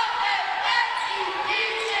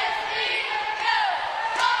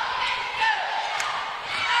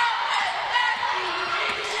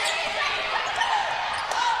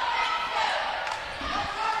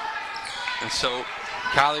 And so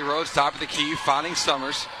Kylie Rhodes, top of the key, finding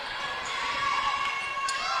Summers.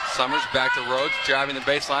 Summers back to Rhodes, driving the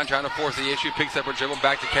baseline, trying to force the issue. Picks up her dribble,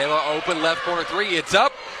 back to Kayla. Open left corner three. It's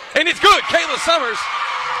up, and it's good. Kayla Summers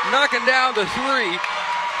knocking down the three.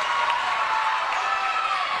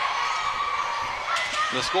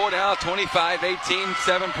 The score now 25-18,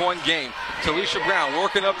 7-point game. Talisha Brown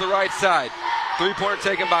working up the right side. Three-pointer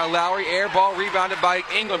taken by Lowry. Air ball rebounded by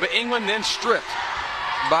England, but England then stripped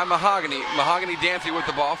by Mahogany. Mahogany Dancy with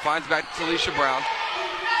the ball, finds back to Talisha Brown.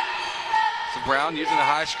 So Brown using the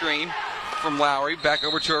high screen from Lowry. Back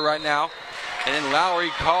over to her right now. And then Lowry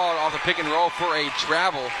called off the pick and roll for a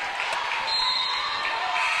travel.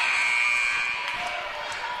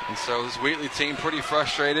 And so this Wheatley team pretty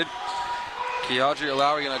frustrated. Keandria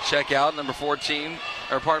Lowry going to check out, number 14,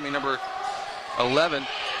 number 11.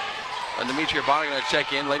 Demetria Bonner going to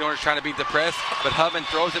check in. Lady Hornets trying to beat the press, but Hubman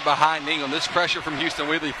throws it behind England. This pressure from Houston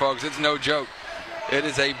Wheatley, folks, it's no joke. It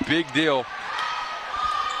is a big deal.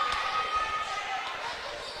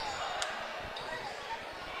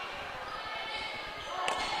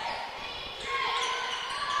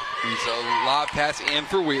 And so lob pass in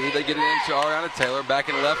for Wheatley. They get it into Ariana Taylor. Back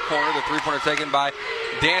in the left corner. The three-pointer taken by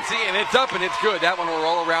Dancy, and it's up and it's good. That one will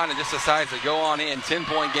roll around and just decides to go on in.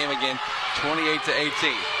 10-point game again,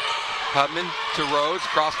 28-18. Hubman to Rhodes.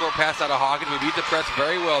 Cross-court pass out of Hawkins. We beat the press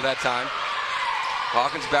very well that time.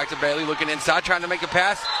 Hawkins back to Bailey, looking inside, trying to make a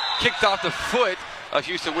pass. Kicked off the foot of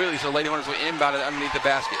Houston Wheatley, so Lady Hornets will inbound it underneath the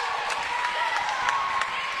basket.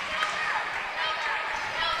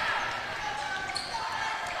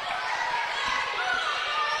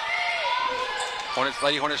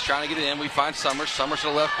 Lady Hornets trying to get it in. We find Summers. Summers to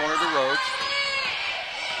the left corner to Rhodes.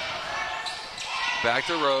 Back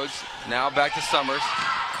to Rhodes. Now back to Summers.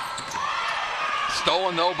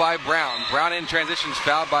 Stolen, though, by Brown. Brown in transitions,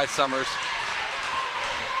 fouled by Summers.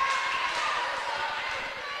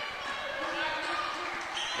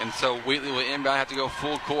 And so Wheatley will inbound, have to go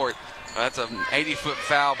full court. That's an 80-foot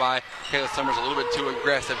foul by Kayla Summers, a little bit too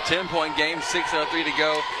aggressive. 10-point game, 6:03 to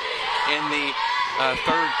go in the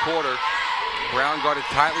third quarter. Brown guarded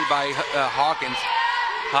tightly by Hawkins.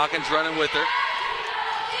 Hawkins running with her.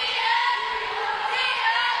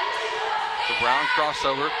 The Brown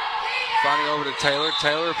crossover. Finding over to Taylor.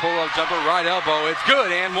 Taylor pull-up jumper, right elbow. It's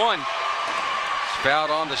good, and one. She's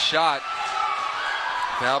fouled on the shot.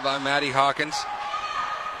 Fouled by Maddie Hawkins.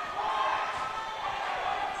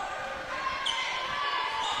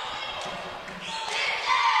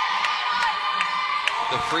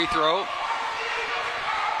 The free throw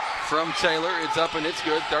from Taylor. It's up and it's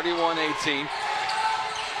good. 31-18.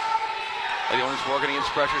 Lady Hornets working against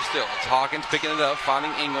pressure still. It's Hawkins picking it up,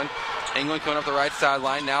 finding England. England coming up the right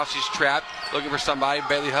sideline. Now she's trapped, looking for somebody.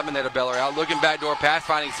 Bailey Hubman there to bail her out. Looking backdoor pass,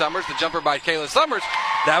 finding Summers. The jumper by Kayla Summers.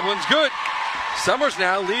 That one's good. Summers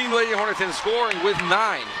now leading Lady Hornets in scoring with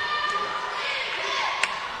 9.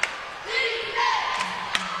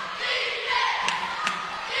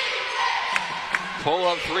 Pull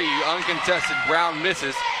up three, uncontested. Brown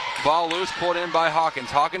misses. Ball loose, pulled in by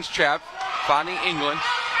Hawkins. Hawkins trapped, finding England.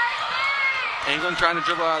 England trying to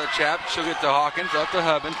dribble out of the trap. She'll get to Hawkins, up to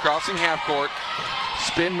Hubman, crossing half court.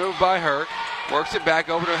 Spin move by her. Works it back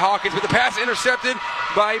over to Hawkins, but the pass intercepted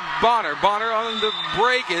by Bonner. Bonner on the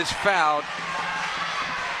break is fouled.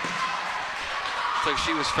 So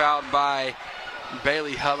she was fouled by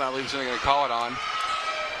Bailey Hubman. I believe is going to call it on.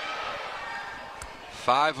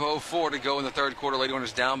 5:04 to go in the third quarter. Lady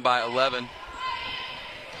Hornets down by 11.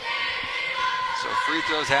 So free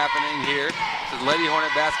throws happening here. This is Lady Hornet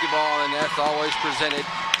basketball, and that's always presented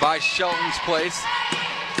by Shelton's Place.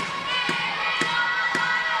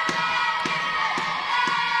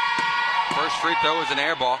 First free throw is an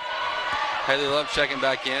air ball. Haley Love checking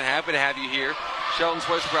back in. Happy to have you here. Shelton's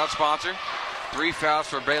Place, a proud sponsor. 3 fouls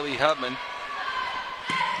for Bailey Hubman.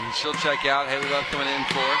 And she'll check out. Haley Love coming in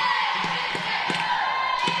for her.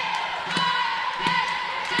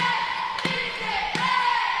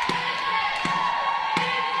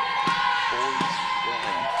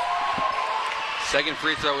 Second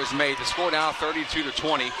free throw is made. The score now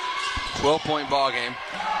 32-20. 12-point ball game.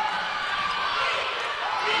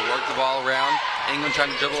 We work the ball around. England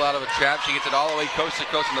trying to dribble out of a trap. She gets it all the way coast to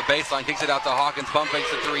coast on the baseline. Kicks it out to Hawkins. Pump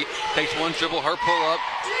fakes the three. Takes one dribble. Her pull up.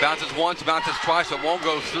 Bounces once, bounces twice, but won't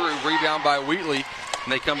go through. Rebound by Wheatley.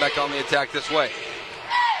 And they come back on the attack this way.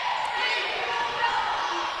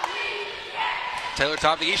 Taylor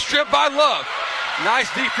top to East. Stripped by Love.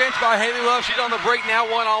 Nice defense by Haley Love. She's on the break now,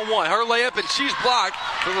 one-on-one. Her layup, and she's blocked,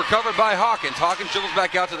 but recovered by Hawkins. Hawkins dribbles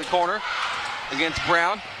back out to the corner against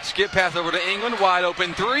Brown. Skip pass over to England. Wide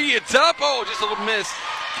open three. It's up. Oh, just a little miss.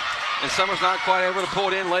 And Summers not quite able to pull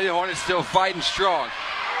it in. Lady Hornets still fighting strong.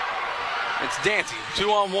 It's Dancy,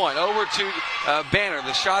 2-on-1. Over to Banner.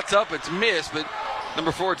 The shot's up. It's missed, but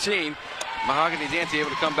number 14, Mahogany Dancy,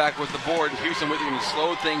 able to come back with the board. Houston Wheatley going to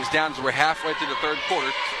slow things down as we're halfway through the third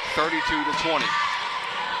quarter, 32-20.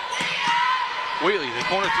 Wheatley, the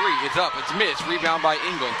corner three, it's up, it's missed. Rebound by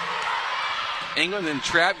England. England then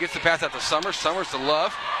trap, gets the pass out to Summers. Summers to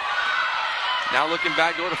Love. Now looking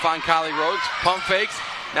back door to find Kylie Rhodes. Pump fakes,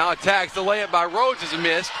 now attacks. The layup by Rhodes is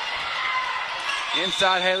missed.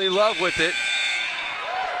 Inside Haley Love with it.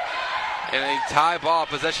 And a tie ball.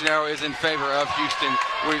 Possession arrow is in favor of Houston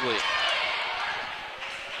Wheatley.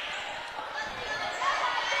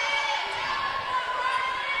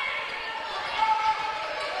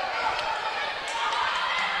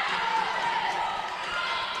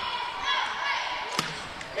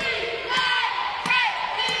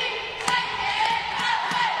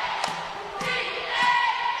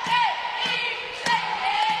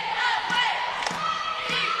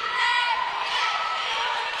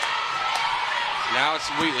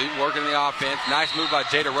 Wheatley working the offense. Nice move by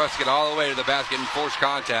Jada Russ to get all the way to the basket and force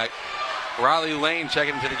contact. Riley Lane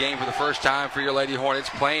checking into the game for the first time for your Lady Hornets.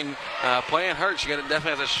 Playing hurt. She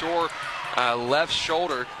definitely has a sore left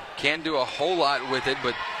shoulder. Can't do a whole lot with it,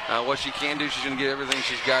 but what she can do, she's going to get everything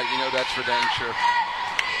she's got. You know that's for dang sure.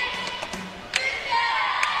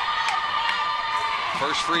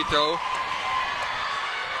 First free throw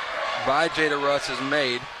by Jada Russ is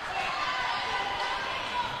made.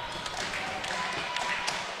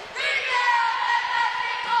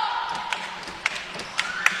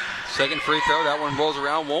 Second free throw, that one rolls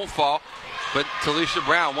around, won't fall. But Talisha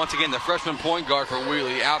Brown, once again, the freshman point guard for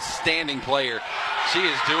Wheatley, outstanding player. She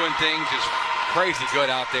is doing things just crazy good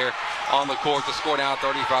out there on the court to score now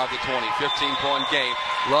 35-20, 15-point game.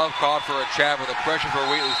 Love called for a trap with the pressure for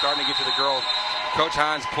Wheatley starting to get to the girls. Coach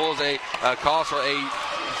Hines calls for a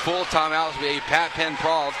full timeout. This will be a Pat Penn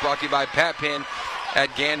Prawls, brought to you by Pat Penn at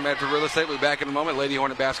Gann Medford Real Estate. We'll be back in a moment. Lady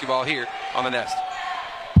Hornet basketball here on the Nest.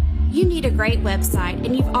 You need a great website,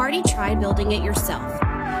 and you've already tried building it yourself.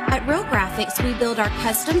 At Real Graphics, we build our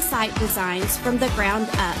custom site designs from the ground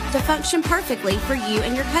up to function perfectly for you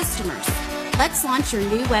and your customers. Let's launch your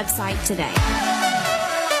new website today.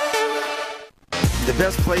 The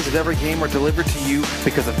best plays of every game are delivered to you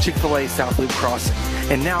because of Chick-fil-A South Loop Crossing.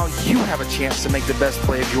 And now you have a chance to make the best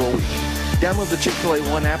play of your week. Download the Chick-fil-A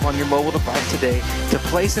One app on your mobile device today to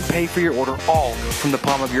place and pay for your order all from the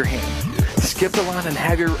palm of your hand. Skip the line and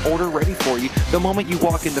have your order ready for you the moment you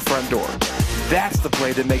walk in the front door. That's the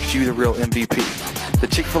play that makes you the real MVP. The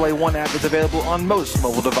Chick-fil-A One app is available on most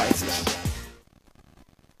mobile devices.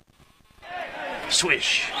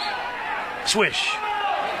 Swish. Swish.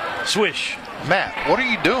 Swish. Matt, what are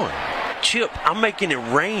you doing? Chip, I'm making it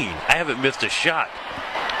rain. I haven't missed a shot.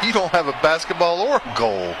 You don't have a basketball or a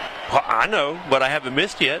goal. Well, I know, but I haven't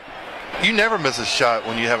missed yet. You never miss a shot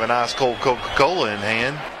when you have an ice-cold Coca-Cola in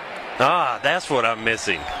hand. Ah, that's what I'm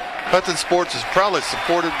missing. Hudson Sports is proudly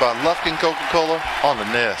supported by Lufkin Coca-Cola on the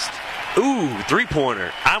Nest. Ooh,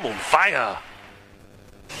 three-pointer. I'm on fire.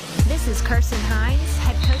 This is Kirsten Hines,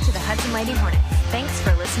 head coach of the Hudson Lady Hornets. Thanks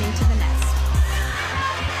for listening to The Nest.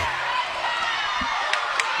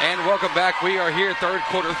 And welcome back. We are here, third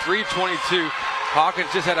quarter, 3:22.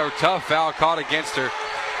 Hawkins just had a tough foul caught against her.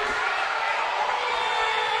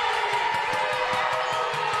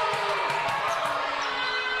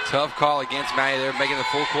 Tough call against Maddie there, making the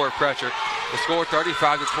full court pressure. The score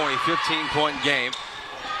 35-20, 15-point game.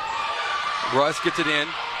 Russ gets it in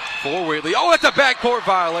for Wheatley. Oh, that's a backcourt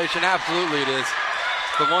violation. Absolutely it is.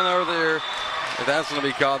 The one over there, if that's going to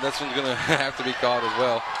be called, this one's going to have to be called as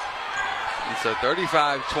well. And so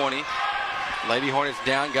 35-20. Lady Hornets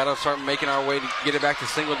down. Got to start making our way to get it back to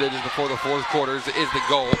single digits before the fourth quarter is the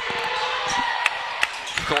goal.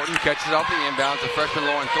 Thornton catches it off the inbounds. The freshman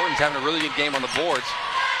Lauren Thornton's having a really good game on the boards.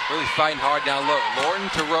 Really fighting hard down low. Lorton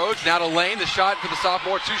to Rhodes, now to Lane. The shot for the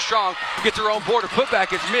sophomore, too strong. Gets her own board. Her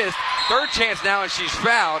putback is missed. Third chance now, and she's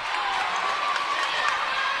fouled.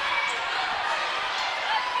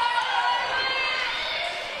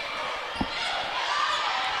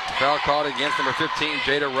 Foul called against number 15,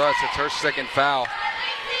 Jada Russ. It's her second foul.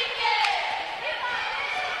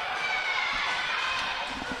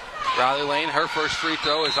 Riley Lane, her first free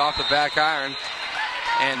throw is off the back iron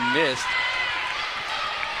and missed.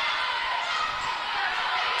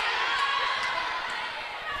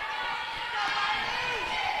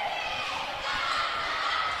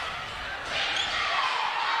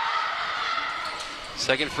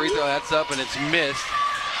 Second free throw, that's up and it's missed.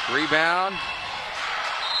 Rebound.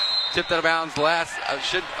 Tipped out of bounds last.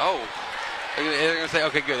 They're going to say,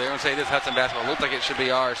 okay, good. They're going to say this Hudson basketball. Looks like it should be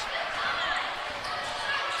ours.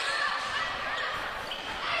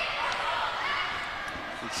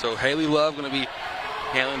 And so Haley Love going to be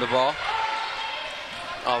handling the ball.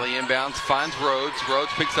 All the inbounds. Finds Rhodes.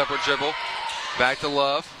 Rhodes picks up her dribble. Back to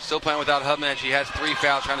Love. Still playing without Hubman. She has 3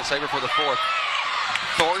 fouls, trying to save her for the fourth.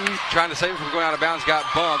 Thornton trying to save her from going out of bounds, got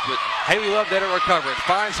bumped, but Haley Love there to recover it.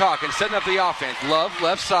 Finds Hawkins, setting up the offense. Love,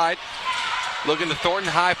 left side, looking to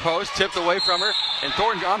Thornton, high post, tipped away from her, and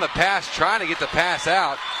Thornton on the pass, trying to get the pass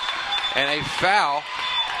out, and a foul,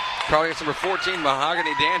 probably against number 14,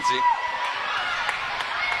 Mahogany Dancy.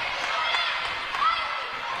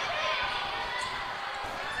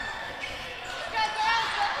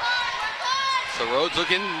 So Rhodes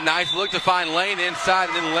looking, nice look to find Lane inside,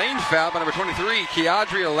 and then Lane fouled by number 23,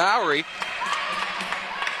 Keandria Lowry.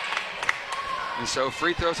 And so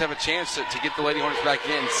free throws have a chance to get the Lady Hornets back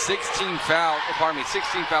in. 16 fouls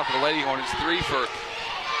for the Lady Hornets, 3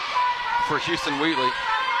 for Houston Wheatley.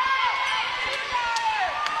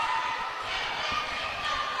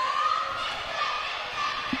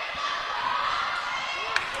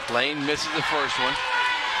 Lane misses the first one.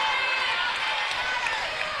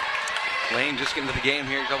 Lane just getting to the game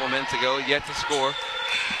here a couple minutes ago, yet to score.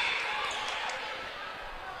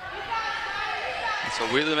 So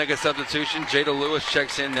Wheatley make a substitution. Jada Lewis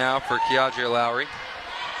checks in now for Keandra Lowry.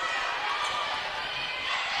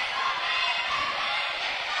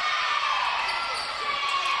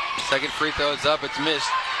 Second free throw is up, it's missed.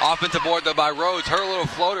 Offensive board though by Rhodes. Her little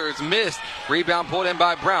floater is missed. Rebound pulled in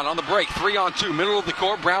by Brown on the break. 3-on-2, middle of the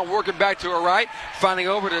court. Brown working back to her right, finding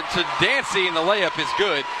over to Dancy, and the layup is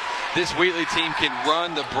good. This Wheatley team can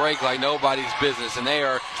run the break like nobody's business, and they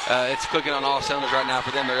are, it's clicking on all cylinders right now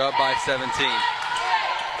for them. They're up by 17.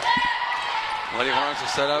 Lady Hornets will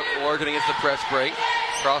set up, working against the press break.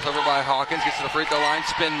 Crossover by Hawkins, gets to the free throw line,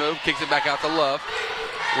 spin move, kicks it back out to Love.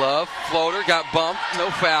 Love, floater, got bumped, no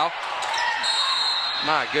foul.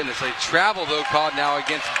 My goodness, a travel though called now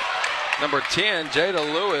against number 10, Jada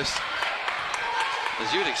Lewis.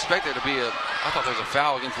 As you'd expect there to be I thought there was a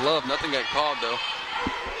foul against Love, nothing got called though.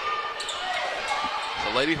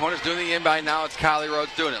 So Lady Hornets doing the inbound now, it's Kylie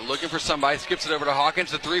Rhodes doing it. Looking for somebody, skips it over to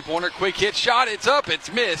Hawkins, the three-pointer, quick hit shot, it's up, it's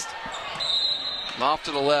missed. Off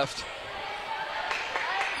to the left.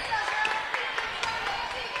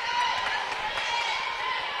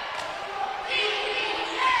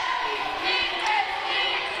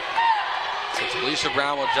 Alicia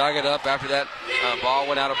Brown will jog it up after that ball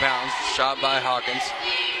went out of bounds. Shot by Hawkins.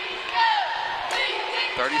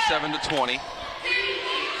 37-20.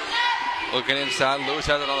 Looking inside, Lewis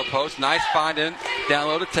has it on the post. Nice find in, down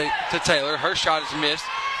low to Taylor. Her shot is missed.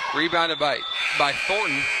 Rebounded by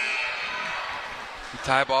Thornton.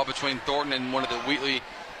 Tie ball between Thornton and one of the Wheatley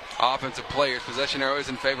offensive players. Possession arrow is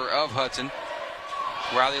in favor of Hudson.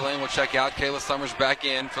 Riley Lane will check out. Kayla Summers back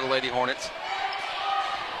in for the Lady Hornets.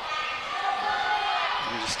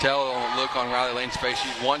 You can just tell on the look on Riley Lane's face.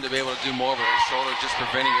 She's wanting to be able to do more, but her shoulder just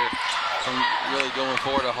preventing her from really going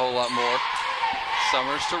forward a whole lot more.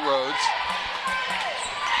 Summers to Rhodes.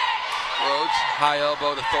 Rhodes, high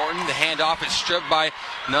elbow to Thornton. The handoff is stripped by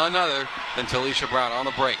none other than Talisha Brown on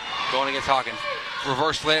the break. Going against Hawkins.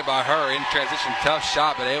 Reverse layup by her in transition. Tough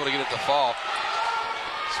shot, but able to get it to fall.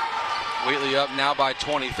 Wheatley up now by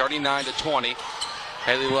 20, 39-20.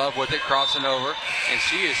 Haley Love with it, crossing over, and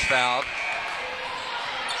she is fouled.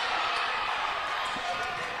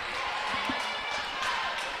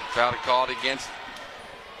 Foul called against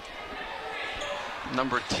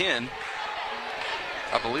number 10.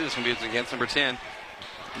 I believe this one be against number 10,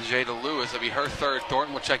 Jada Lewis. It'll be her third.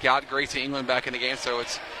 Thornton will check out. Gracie England back in the game, so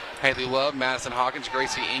it's Haley Love, Madison Hawkins,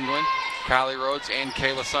 Gracie England, Kylie Rhodes, and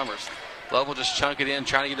Kayla Summers. Love will just chunk it in,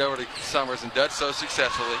 trying to get over to Summers, and does so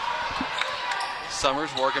successfully. Summers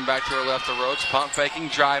working back to her left to Rhodes, pump faking,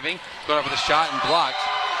 driving, going up with a shot and blocked.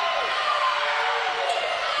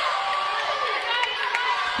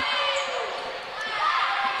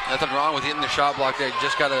 Nothing wrong with hitting the shot block there. You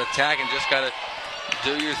just got to attack and just got to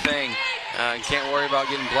do your thing. You can't worry about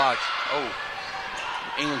getting blocked. Oh,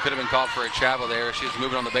 England could have been called for a travel there. She was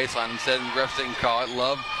moving on the baseline. Instead, the refs didn't call it.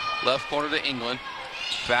 Love, left corner to England.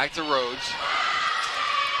 Back to Rhodes.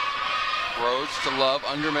 Rhodes to Love.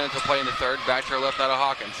 Under a minute to play in the third. Back to her left, now to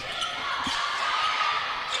Hawkins.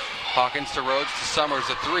 Hawkins to Rhodes to Summers.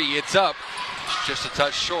 A three. It's up. Just a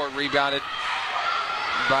touch short. Rebounded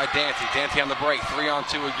by Dancy. Dancy on the break.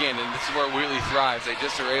 3-on-2 again. And this is where Wheatley thrives. They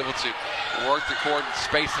just are able to work the court,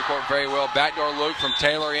 space the court very well. Backdoor look from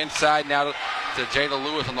Taylor inside now to Jada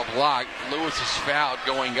Lewis on the block. Lewis is fouled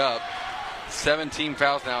going up. 17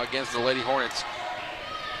 fouls now against the Lady Hornets.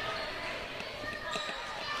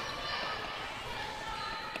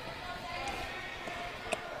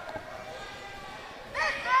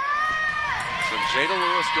 So Jada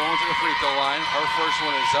Lewis going to the free throw line. Her first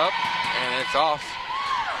one is up, and it's off.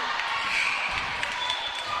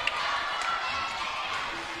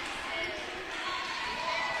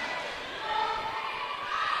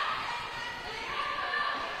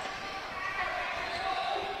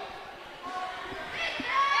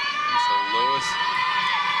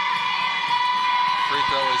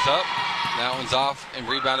 Up. That one's off and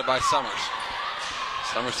rebounded by Summers.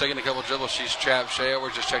 Summers taking a couple dribbles. She's trapped. Shea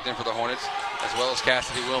Edwards just checked in for the Hornets, as well as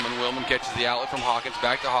Cassidy Willman. Willman catches the outlet from Hawkins.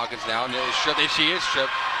 Back to Hawkins now. Nearly stripped. She is stripped.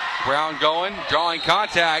 Brown going, drawing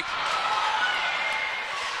contact.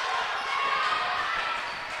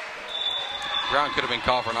 Brown could have been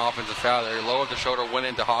called for an offensive foul there. Lowered the shoulder, went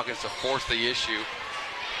into Hawkins to force the issue.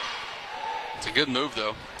 It's a good move,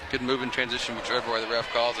 though. Good move in transition, whichever way the ref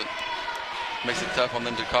calls it. Makes it tough on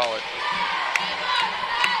them to call it.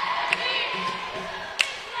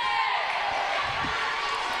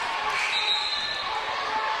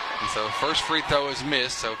 And so first free throw is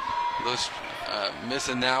missed. So those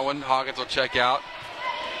Missing that one. Hawkins will check out.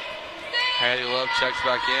 Hattie Love checks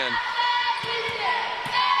back in.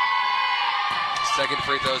 Second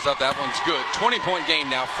free throws up. That one's good. 20-point game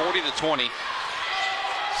now, 40-20.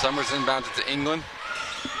 Summers inbounds it to England.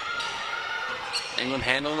 England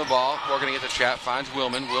handling the ball. Working to get the trap. Finds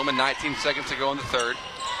Willman. Willman 19 seconds to go in the third.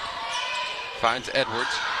 Finds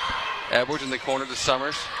Edwards. Edwards in the corner to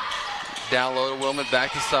Summers. Down low to Willman.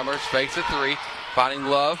 Back to Summers. Fakes a three. Finding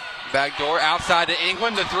Love. Back door. Outside to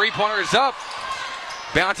England. The three-pointer is up.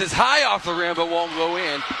 Bounces high off the rim but won't go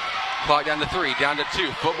in. Clock down to 3. Down to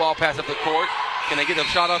 2. Football pass up the court. Can they get the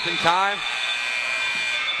shot up in time?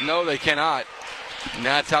 No, they cannot. And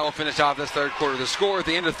that's how we'll finish off this third quarter. The score at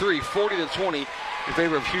the end of 3, 40-20 in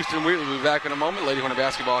favor of Houston Wheatley. We'll be back in a moment. Lady Hornet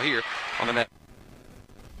basketball here on the net.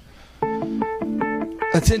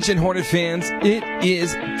 Attention Hornet fans, it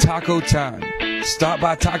is taco time. Stop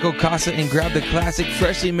by Taco Casa and grab the classic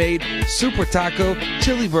freshly made Super Taco,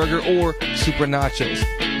 Chili Burger, or Super Nachos.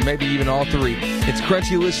 Maybe even all three. It's crunchy,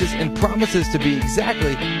 delicious, and promises to be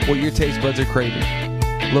exactly what your taste buds are craving.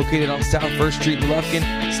 Located on South 1st Street in Lufkin,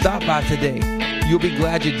 stop by today. You'll be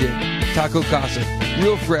glad you did. Taco Casa.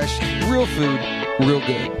 Real fresh, real food, real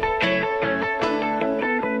good.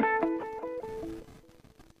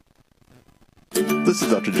 This is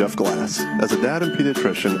Dr. Jeff Glass. As a dad and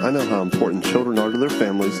pediatrician, I know how important children are to their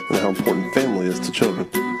families and how important family is to children.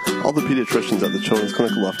 All the pediatricians at the Children's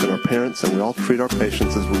Clinic of Lufkin are parents, and we all treat our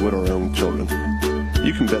patients as we would our own children.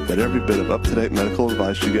 You can bet that every bit of up-to-date medical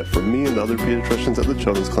advice you get from me and the other pediatricians at the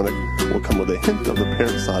Children's Clinic will come with a hint of the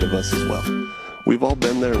parent side of us as well. We've all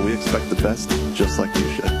been there, and we expect the best, just like you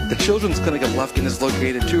should. The Children's Clinic of Lufkin is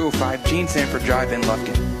located at 205 Gene Sanford Drive in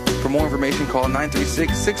Lufkin. For more information, call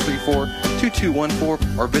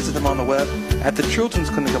 936-634-2214 or visit them on the web at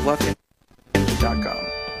thechildren'sclinicoflufkin.com.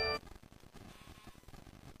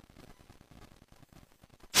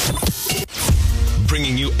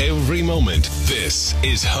 Bringing you every moment, this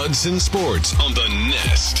is Hudson Sports on the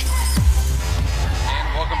Nest.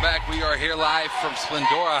 And welcome back. We are here live from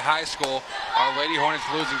Splendora High School. Our Lady Hornets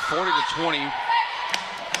losing 40-20.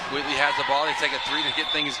 Wheatley has the ball. They take a three to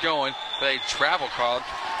get things going, but a travel called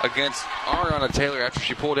against Ariana Taylor after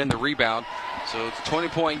she pulled in the rebound. So it's a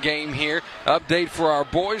 20-point game here. Update for our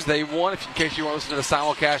boys. They won. In case you want to listen to the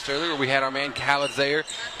simulcast earlier, we had our man Khaled Zayer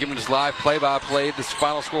giving us live play-by-play. This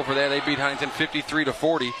final score for there, they beat Huntington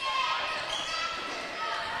 53-40.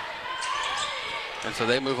 And so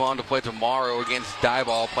they move on to play tomorrow against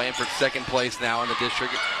Diboll, playing for second place now in the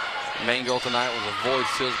district. Main goal tonight was avoid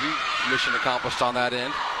Silsby. Mission accomplished on that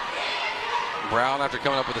end. Brown, after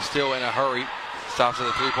coming up with a steal in a hurry, stops at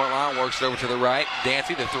the three-point line, works it over to the right.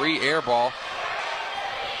 Dancy, the three, air ball.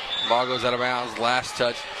 Ball goes out of bounds. Last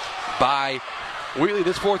touch by Wheatley.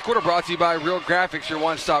 This fourth quarter brought to you by Real Graphics, your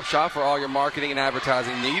one-stop shop for all your marketing and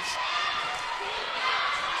advertising needs.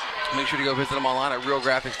 Make sure to go visit them online at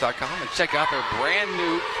realgraphics.com and check out their brand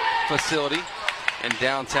new facility in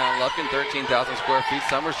downtown Lufkin, 13,000 square feet.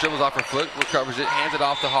 Summers dribbles off her foot, recovers it, hands it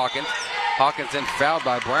off to Hawkins. Hawkins then fouled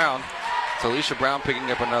by Brown. So Alicia Brown picking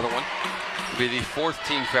up another one. It'll be the fifth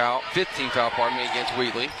team foul, against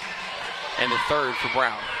Wheatley. And the third for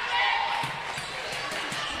Brown.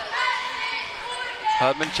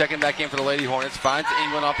 Hudman checking back in for the Lady Hornets. Finds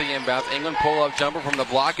England off the inbounds. England pull-up jumper from the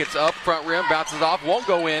block. It's up, front rim, bounces off, won't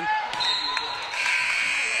go in.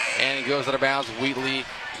 And it goes out of bounds, Wheatley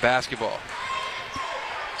basketball.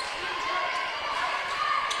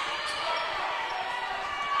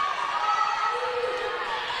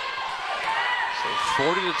 So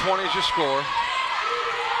 40-20 is your score.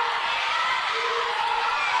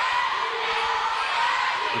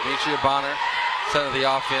 Demetria Bonner, center of the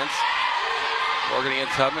offense. Working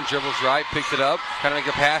against Hudman, dribbles right, picks it up, trying to make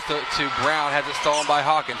a pass to Brown, has it stolen by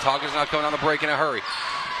Hawkins. Hawkins now coming on the break in a hurry.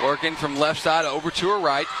 Working from left side over to her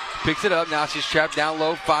right, picks it up, now she's trapped down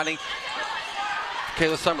low, finding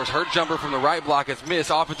Kayla Summers. Her jumper from the right block is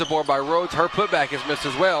missed, offensive board by Rhodes, her putback is missed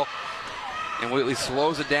as well. And Wheatley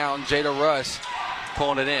slows it down, Jada Russ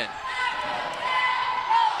pulling it in.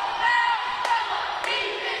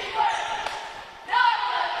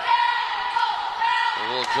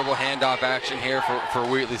 Dribble handoff action here for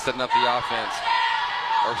Wheatley, setting up the offense.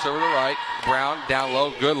 Works over to the right. Brown down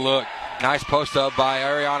low. Good look. Nice post up by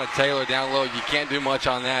Ariana Taylor down low. You can't do much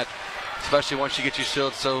on that, especially once you get you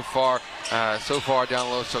shielded so far down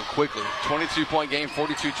low so quickly. 22-point game,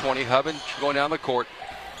 42-20. Hudman going down the court.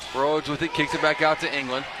 Rhodes with it, kicks it back out to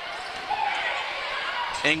England.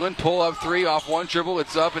 England pull up three off one dribble.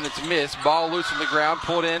 It's up and it's missed. Ball loose from the ground,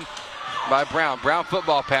 pulled in by Brown. Brown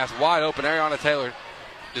football pass wide open. Ariana Taylor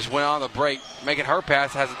just went on the break, making her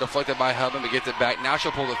pass, has it deflected by Hubman, but gets it back. Now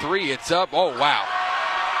she'll pull the three. It's up. Oh, wow.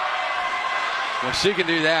 When she can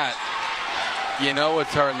do that, you know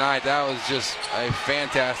it's her night. That was just a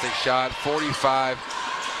fantastic shot, 45-20.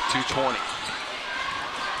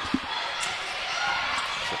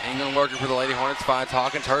 So England working for the Lady Hornets, finds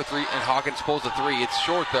Hawkins, her three, and Hawkins pulls the three. It's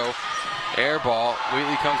short, though. Air ball.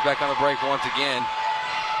 Wheatley comes back on the break once again.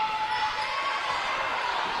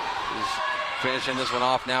 Just finishing this one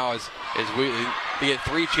off now is Wheatley. They get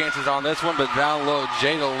 3 chances on this one, but down low,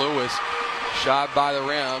 Jada Lewis, shot by the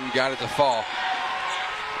rim, got it to fall.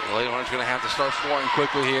 The Lady Hornets going to have to start scoring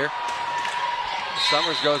quickly here.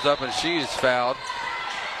 Summers goes up and she is fouled.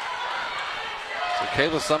 So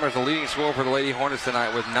Kayla Summers, the leading scorer for the Lady Hornets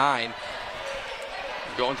tonight with 9.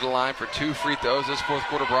 Going to the line for 2 free throws. This fourth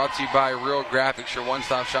quarter brought to you by Real Graphics, your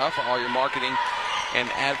one-stop shop for all your marketing and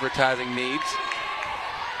advertising needs.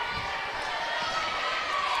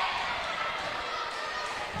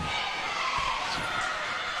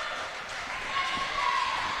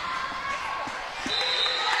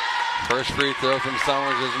 First free throw from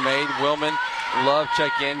Summers is made. Willman, Love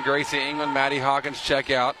check in. Gracie England, Maddie Hawkins check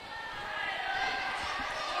out.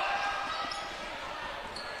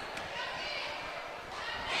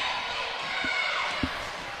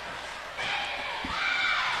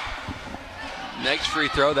 Next free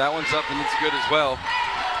throw, that one's up and it's good as well.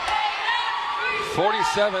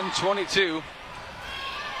 47-22.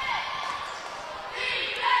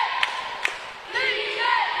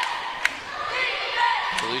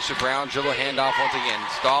 Felicia Brown, dribble handoff once again.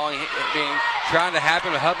 Stalling, trying to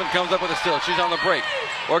happen, but Hubman comes up with a steal. She's on the break.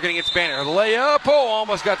 Working against Banner. The layup,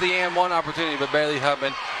 almost got the and one opportunity, but Bailey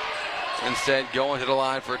Hubman instead going to the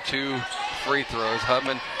line for 2 free throws.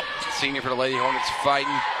 Hubman, senior for the Lady Hornets, fighting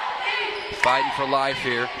for life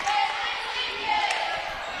here.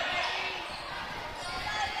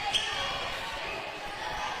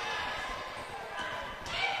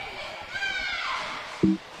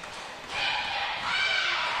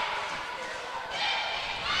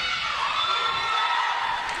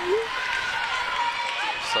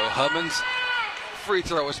 So Hubman's free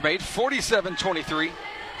throw was made, 47-23.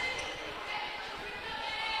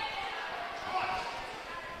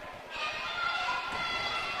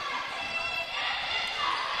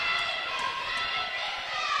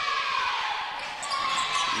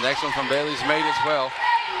 Next one from Bailey's made as well.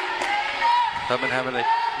 Hubman having a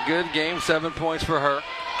good game, 7 points for her.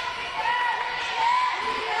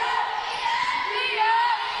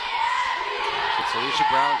 So Alicia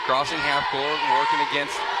Brown crossing half court, working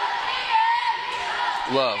against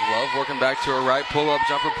Love. Love working back to her right, pull-up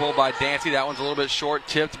jumper pull by Dancy. That one's a little bit short,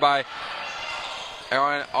 tipped by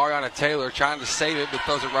Ariana Taylor, trying to save it, but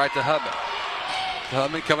throws it right to Hubman.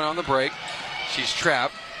 Hubman coming on the break. She's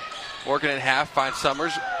trapped. Working at half, finds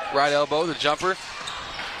Summers, right elbow, the jumper.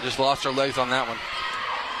 Just lost her legs on that one.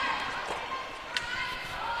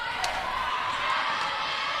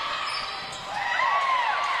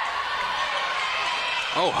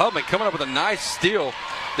 Oh, Hubman coming up with a nice steal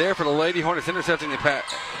there for the Lady Hornets, intercepting the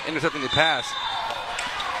pass.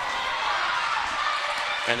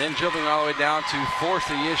 And then dribbling all the way down to force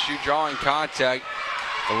the issue, drawing contact.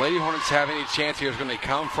 The Lady Hornets have any chance here is going to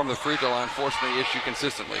come from the free throw line, forcing the issue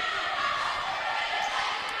consistently.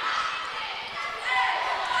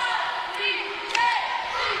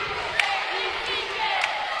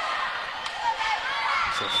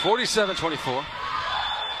 So 47-24.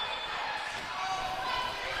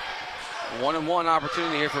 1-and-1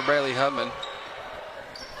 opportunity here for Bailey Hubman.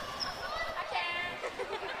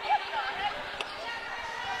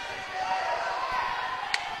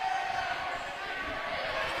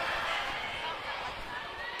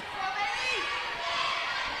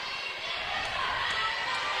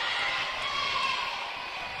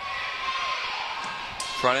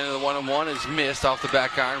 Front end of the 1-and-1 is missed off the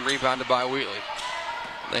back iron, rebounded by Wheatley.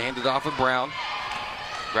 They hand it off with Brown.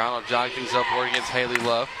 Brown will jog things up working against Haley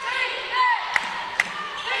Love.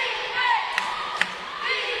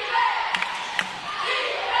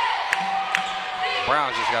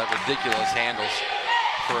 Brown's just got ridiculous handles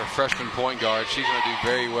for a freshman point guard. She's going to do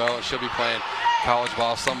very well, and she'll be playing college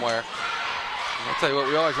ball somewhere. I'll tell you what,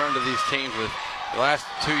 we always run into these teams with the last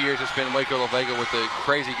 2 years. It's been Waco La Vega with a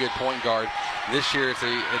crazy good point guard. This year it's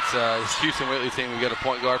Houston Wheatley team. We got a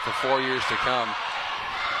point guard for 4 years to come.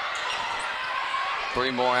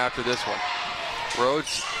 3 more after this one.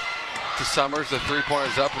 Rhodes to Summers. The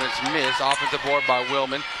three-pointer's up and it's missed. Offensive board by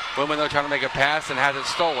Willman. Willman, though, trying to make a pass and has it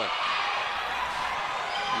stolen.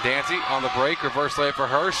 Dancy on the break. Reverse layup for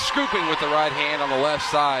her. Scooping with the right hand on the left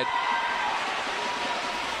side.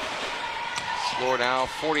 Score now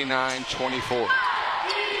 49-24.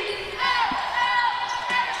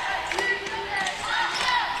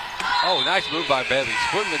 Oh, nice move by Bailey.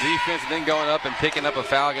 Splitting the defense and then going up and picking up a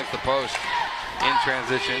foul against the post in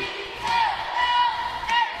transition.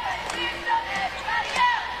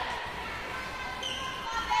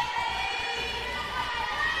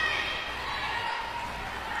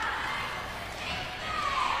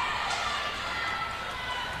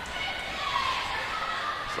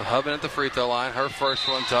 So Hubman at the free throw line. Her first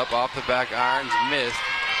one's up off the back irons, missed.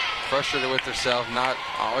 Frustrated with herself. Not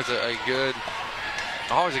always a good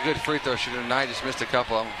free throw shooter tonight. Just missed a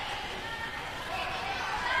couple of them.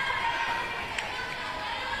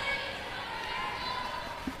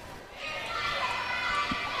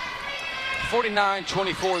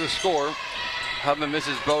 (49-24) the score. Hubman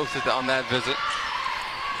misses both on that visit.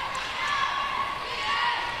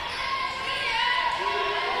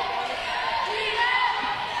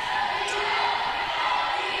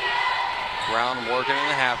 Brown working in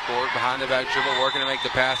the half court, behind the back dribble, working to make the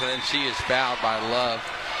pass, and then she is fouled by Love.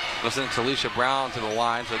 Listening to Alicia Brown to the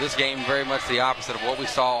line. So this game very much the opposite of what we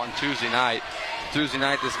saw on Tuesday night. Tuesday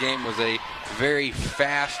night, this game was a very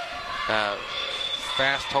fast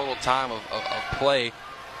total time of play.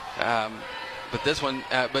 But this one,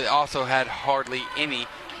 but also had hardly any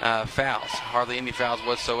fouls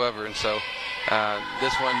whatsoever. And so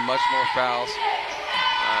this one, much more fouls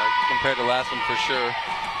compared to last one for sure.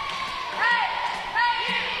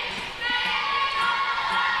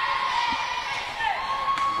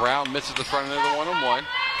 Brown misses the front end of the one-on-one.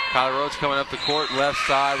 Kylie Rhodes coming up the court, left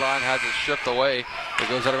sideline, has it stripped away. It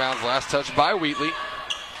goes out of bounds, last touch by Wheatley.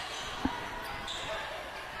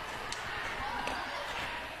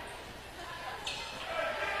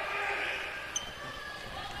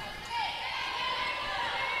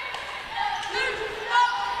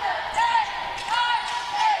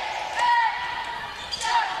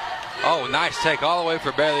 Oh, nice take all the way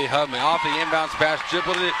for Bailey Hubman. Off the inbounds pass,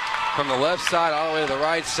 dribbled it from the left side all the way to the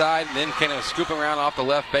right side, and then kind of scooping around off the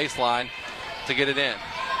left baseline to get it in.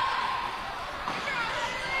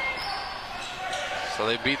 So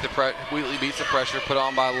they beat Wheatley beats the pressure put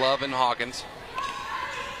on by Love and Hawkins.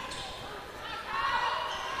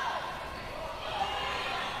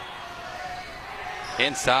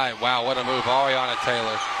 Inside, wow, what a move, Ariana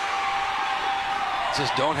Taylor.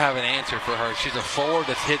 Just don't have an answer for her. She's a forward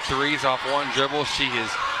that's hit threes off one dribble. She is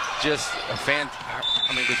just a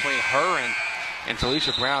between her and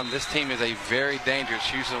Talisha Brown, this team is a very dangerous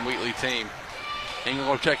Houston Wheatley team. England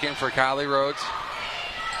will check in for Kylie Rhodes.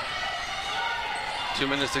 2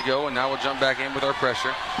 minutes to go, and now we'll jump back in with our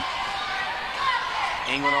pressure.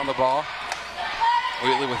 England on the ball.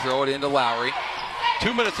 Wheatley will throw it into Lowry.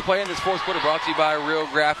 2 minutes to play in this fourth quarter, brought to you by Real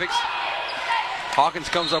Graphics. Hawkins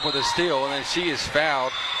comes up with a steal, and then she is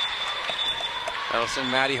fouled. That'll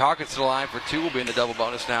send Maddie Hawkins to the line for two. Will be in the double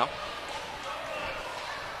bonus now.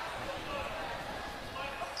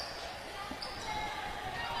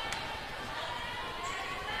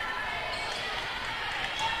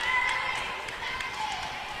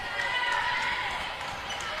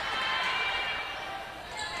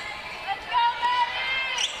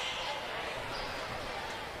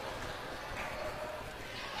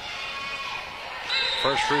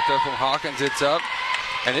 First free throw from Hawkins, it's up,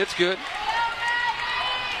 and it's good.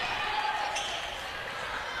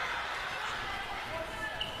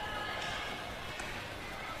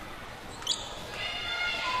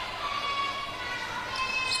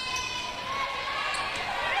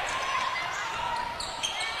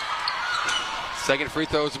 Second free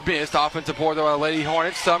throw is missed. Offensive board though by Lady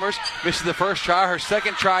Hornets. Summers misses the first try. Her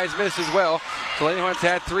second try is missed as well. So Lady Hornets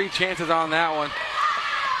had three chances on that one.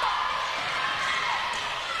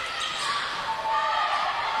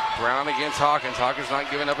 Brown against Hawkins. Hawkins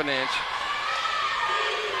not giving up an inch.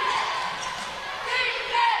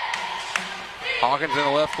 Hawkins in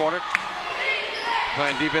the left corner.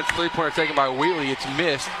 Playing defense, three-pointer taken by Wheatley. It's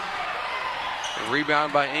missed. A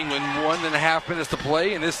rebound by England. 1.5 minutes to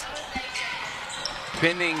play, and this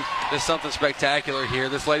pending there's something spectacular here.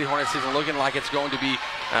 This Lady Hornet season looking like it's going to be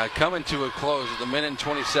coming to a close with 1 minute and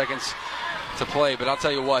 20 seconds to play. But I'll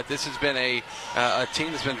tell you what, this has been a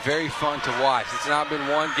team that's been very fun to watch. It's not been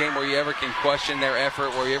one game where you ever can question their effort,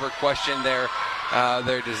 where you ever question their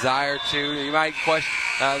desire to. You might question,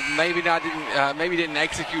 maybe didn't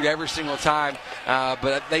execute every single time,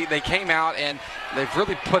 but they came out and they've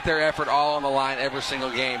really put their effort all on the line every single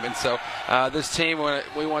game. And so this team,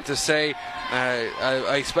 we want to say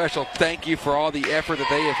a special thank you for all the effort that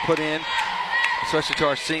they have put in, especially to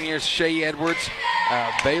our seniors, Shay Edwards,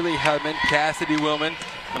 Bailey Hubman, Cassidy Willman.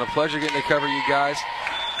 It's been a pleasure getting to cover you guys,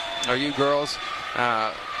 or you girls,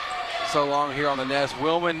 so long here on the Nest.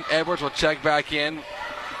 Willman, Edwards will check back in.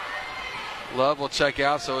 Love will check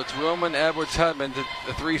out. So it's Willman, Edwards, Hubman,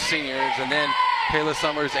 the 3 seniors, and then Kayla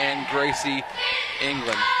Summers and Gracie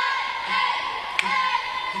England.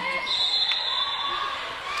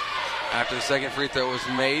 After the second free throw was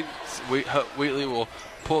made, Wheatley will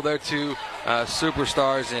pull their 2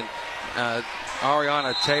 superstars in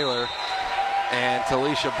Ariana Taylor and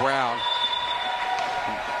Talisha Brown.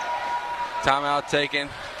 Timeout taken.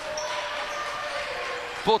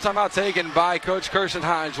 Full timeout taken by Coach Kirsten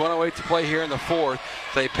Hines. 1:08 to play here in the fourth.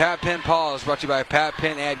 The Pat Penn pause brought to you by Pat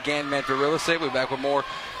Penn at Gann Medford Real Estate. We'll be back with more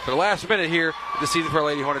for the last minute here this season for our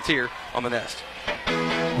Lady Hornets here on the Nest.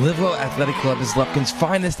 Live Well Athletic Club is Lufkin's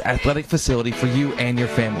finest athletic facility for you and your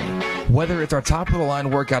family. Whether it's our top-of-the-line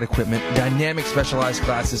workout equipment, dynamic specialized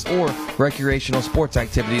classes, or recreational sports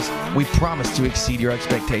activities, we promise to exceed your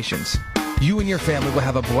expectations. You and your family will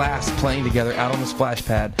have a blast playing together out on the splash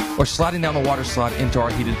pad or sliding down the water slide into our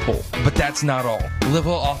heated pool. But that's not all. Live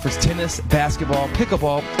Well offers tennis, basketball,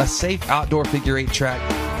 pickleball, a safe outdoor figure 8 track,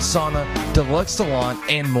 sauna, deluxe salon,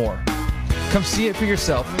 and more. Come see it for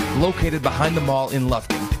yourself, located behind the mall in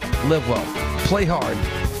Lufkin. Live well, play hard,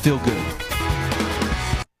 feel good.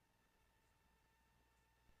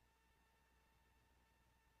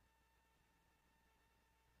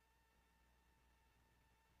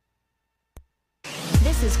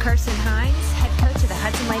 This is Kirsten Hines, head coach of the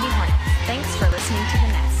Hudson Lady Hornets. Thanks for listening to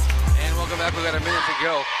The Nest. And welcome back. We've got a minute to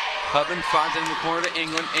go. Hubman finds it in the corner to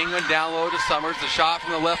England. England down low to Summers. The shot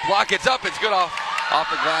from the left block. It's up. It's good off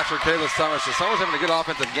the glass for Kayla Summers. So Summers having a good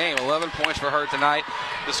offensive game. 11 points for her tonight.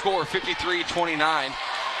 The score 53-29.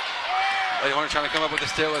 Lady Hornets trying to come up with a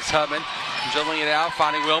steal. It's Hubman dribbling it out,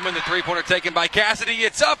 finding Willman. The three-pointer taken by Cassidy.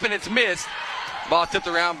 It's up and it's missed. Ball tipped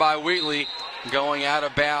around by Wheatley. Going out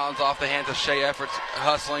of bounds off the hands of Shea Efforts,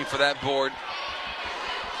 hustling for that board.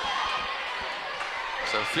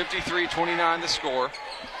 So 53-29 the score.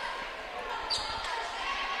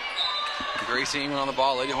 Gracie England on the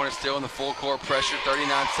ball. Lady Hornets still in the full court pressure.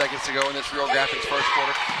 39 seconds to go in this Real Graphics first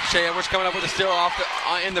quarter. Shea Edwards coming up with a steal off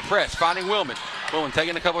in the press, finding Willman. Willman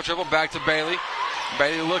taking a couple dribble back to Bailey.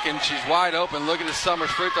 Bailey looking, she's wide open. Looking at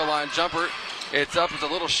Summers free throw line jumper. It's up, it's a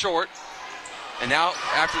little short. And now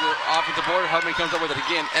after the offensive board, Hubman comes up with it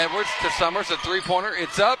again. Edwards to Summers, a three-pointer.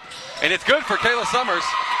 It's up, and it's good for Kayla Summers.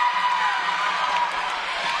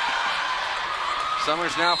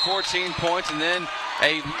 Summers now 14 points, and then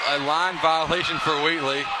a line violation for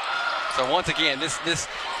Wheatley. So once again,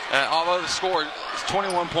 although the score is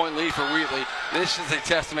 21-point lead for Wheatley, this is a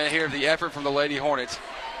testament here of the effort from the Lady Hornets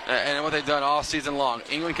and what they've done all season long.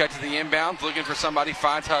 England catches the inbound, looking for somebody,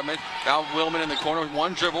 finds Hubman. Now Willman in the corner with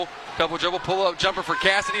one dribble, couple dribble, pull-up jumper for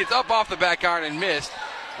Cassidy. It's up off the back iron and missed.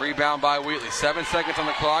 Rebound by Wheatley. 7 seconds on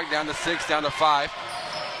the clock, down to 6, down to 5.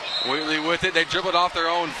 Wheatley with it. They dribbled off their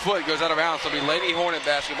own foot. Goes out of bounds. So it'll be Lady Hornet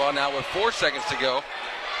basketball now with 4 seconds to go.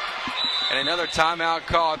 And another timeout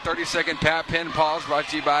called. 30-second Pat Penn pause brought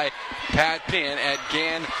to you by Pat Penn at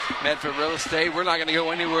Gann Medford Real Estate. We're not going to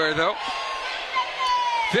go anywhere, though.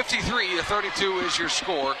 53-32 is your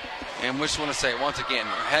score. And we just want to say, once again,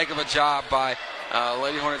 a heck of a job by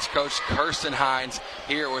Lady Hornets coach Kirsten Hines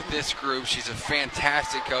here with this group. She's a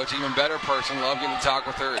fantastic coach, even better person. Love getting to talk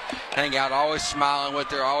with her, hang out, always smiling with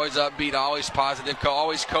her, always upbeat, always positive,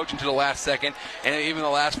 always coaching to the last second, and even the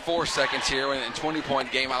last 4 seconds here in a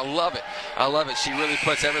 20-point game. I love it. I love it. She really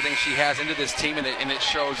puts everything she has into this team, and it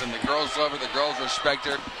shows. And the girls love her. The girls respect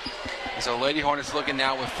her. So Lady Hornets looking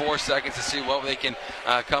now with 4 seconds to see what they can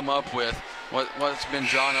come up with. What's been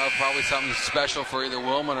drawn up, probably something special for either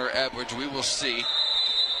Willman or Edwards. We will see.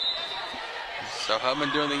 So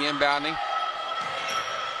Hubman doing the inbounding.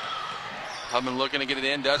 Hubman looking to get it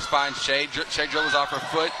in, does find Shea. Shea dribbles off her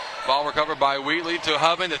foot. Ball recovered by Wheatley to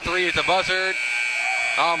Hubman. The three is the buzzer.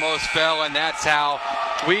 Almost fell, and that's how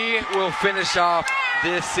we will finish off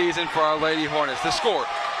this season for our Lady Hornets. The score,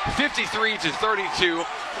 53-32.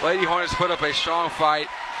 Lady Hornets put up a strong fight.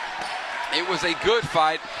 It was a good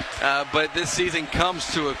fight, but this season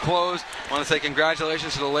comes to a close. I want to say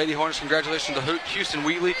congratulations to the Lady Hornets. Congratulations to Houston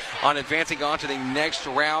Wheatley on advancing on to the next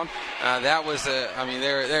round. That was,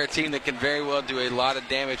 they're a team that can very well do a lot of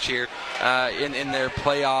damage here in their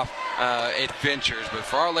playoff adventures. But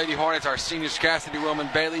for our Lady Hornets, our seniors, Cassidy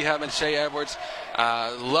Willman, Bailey Hubman, Shea Edwards,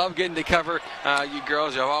 love getting to cover you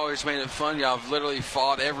girls. Y'all always made it fun. Y'all have literally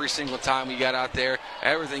fought every single time we got out there.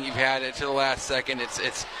 Everything you've had it to the last second.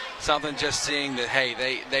 It's something just seeing that,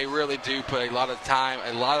 hey, they really do put a lot of time,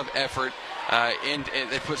 a lot of effort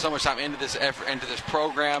they put so much time into this effort, into this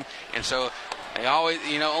program, and so they always,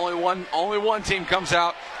 only one team comes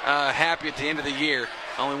out happy at the end of the year.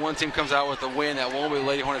 Only one team comes out with a win. That won't be the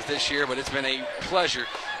Lady Hornets this year, but it's been a pleasure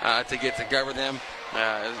to get to cover them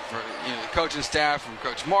the coaching staff, from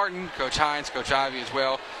Coach Martin, Coach Hines, Coach Ivy as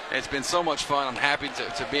well. It's been so much fun. I'm happy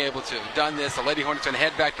to be able to have done this. The Lady Hornets going to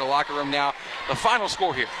head back to the locker room now. The final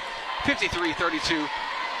score here, 53-32.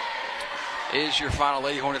 Is your final.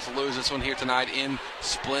 Lady Hornets lose this one here tonight in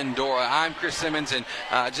Splendora. I'm Chris Simmons, and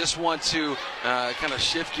just want to kind of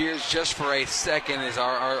shift gears just for a second as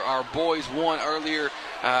our boys won earlier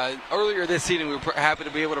this season. We were happy to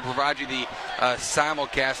be able to provide you the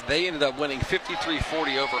simulcast. They ended up winning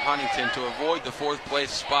 53-40 over Huntington to avoid the 4th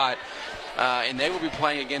place spot. And they will be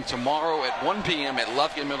playing again tomorrow at 1 p.m. at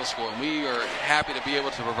Lufkin Middle School. And we are happy to be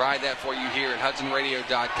able to provide that for you here at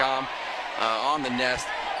HudsonRadio.com on the Nest.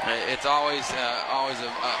 It's always a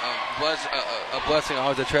blessing,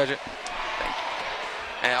 always a treasure. Thank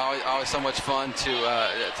you. And always so much fun to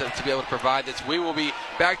be able to provide this. We will be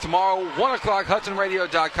back tomorrow, 1 o'clock,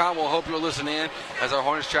 HudsonRadio.com. We'll hope you'll listen in as our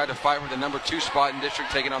Hornets try to fight for the number 2 spot in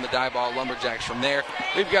district, taking on the Diboll Lumberjacks from there.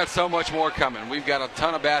 We've got so much more coming. We've got a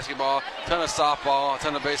ton of basketball, a ton of softball, a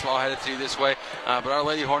ton of baseball headed to you this way. But our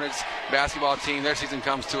Lady Hornets basketball team, their season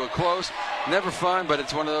comes to a close. Never fun, but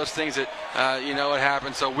it's one of those things that, what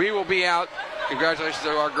happens. So we will be out. Congratulations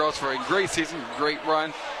to our girls for a great season, great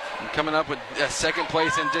run. Coming up with 2nd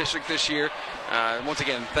place in district this year. Once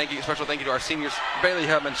again, special thank you to our seniors, Bailey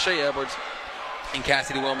Hubman, Shea Edwards, and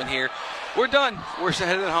Cassidy Willman here. We're done. We're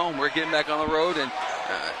headed home. We're getting back on the road, and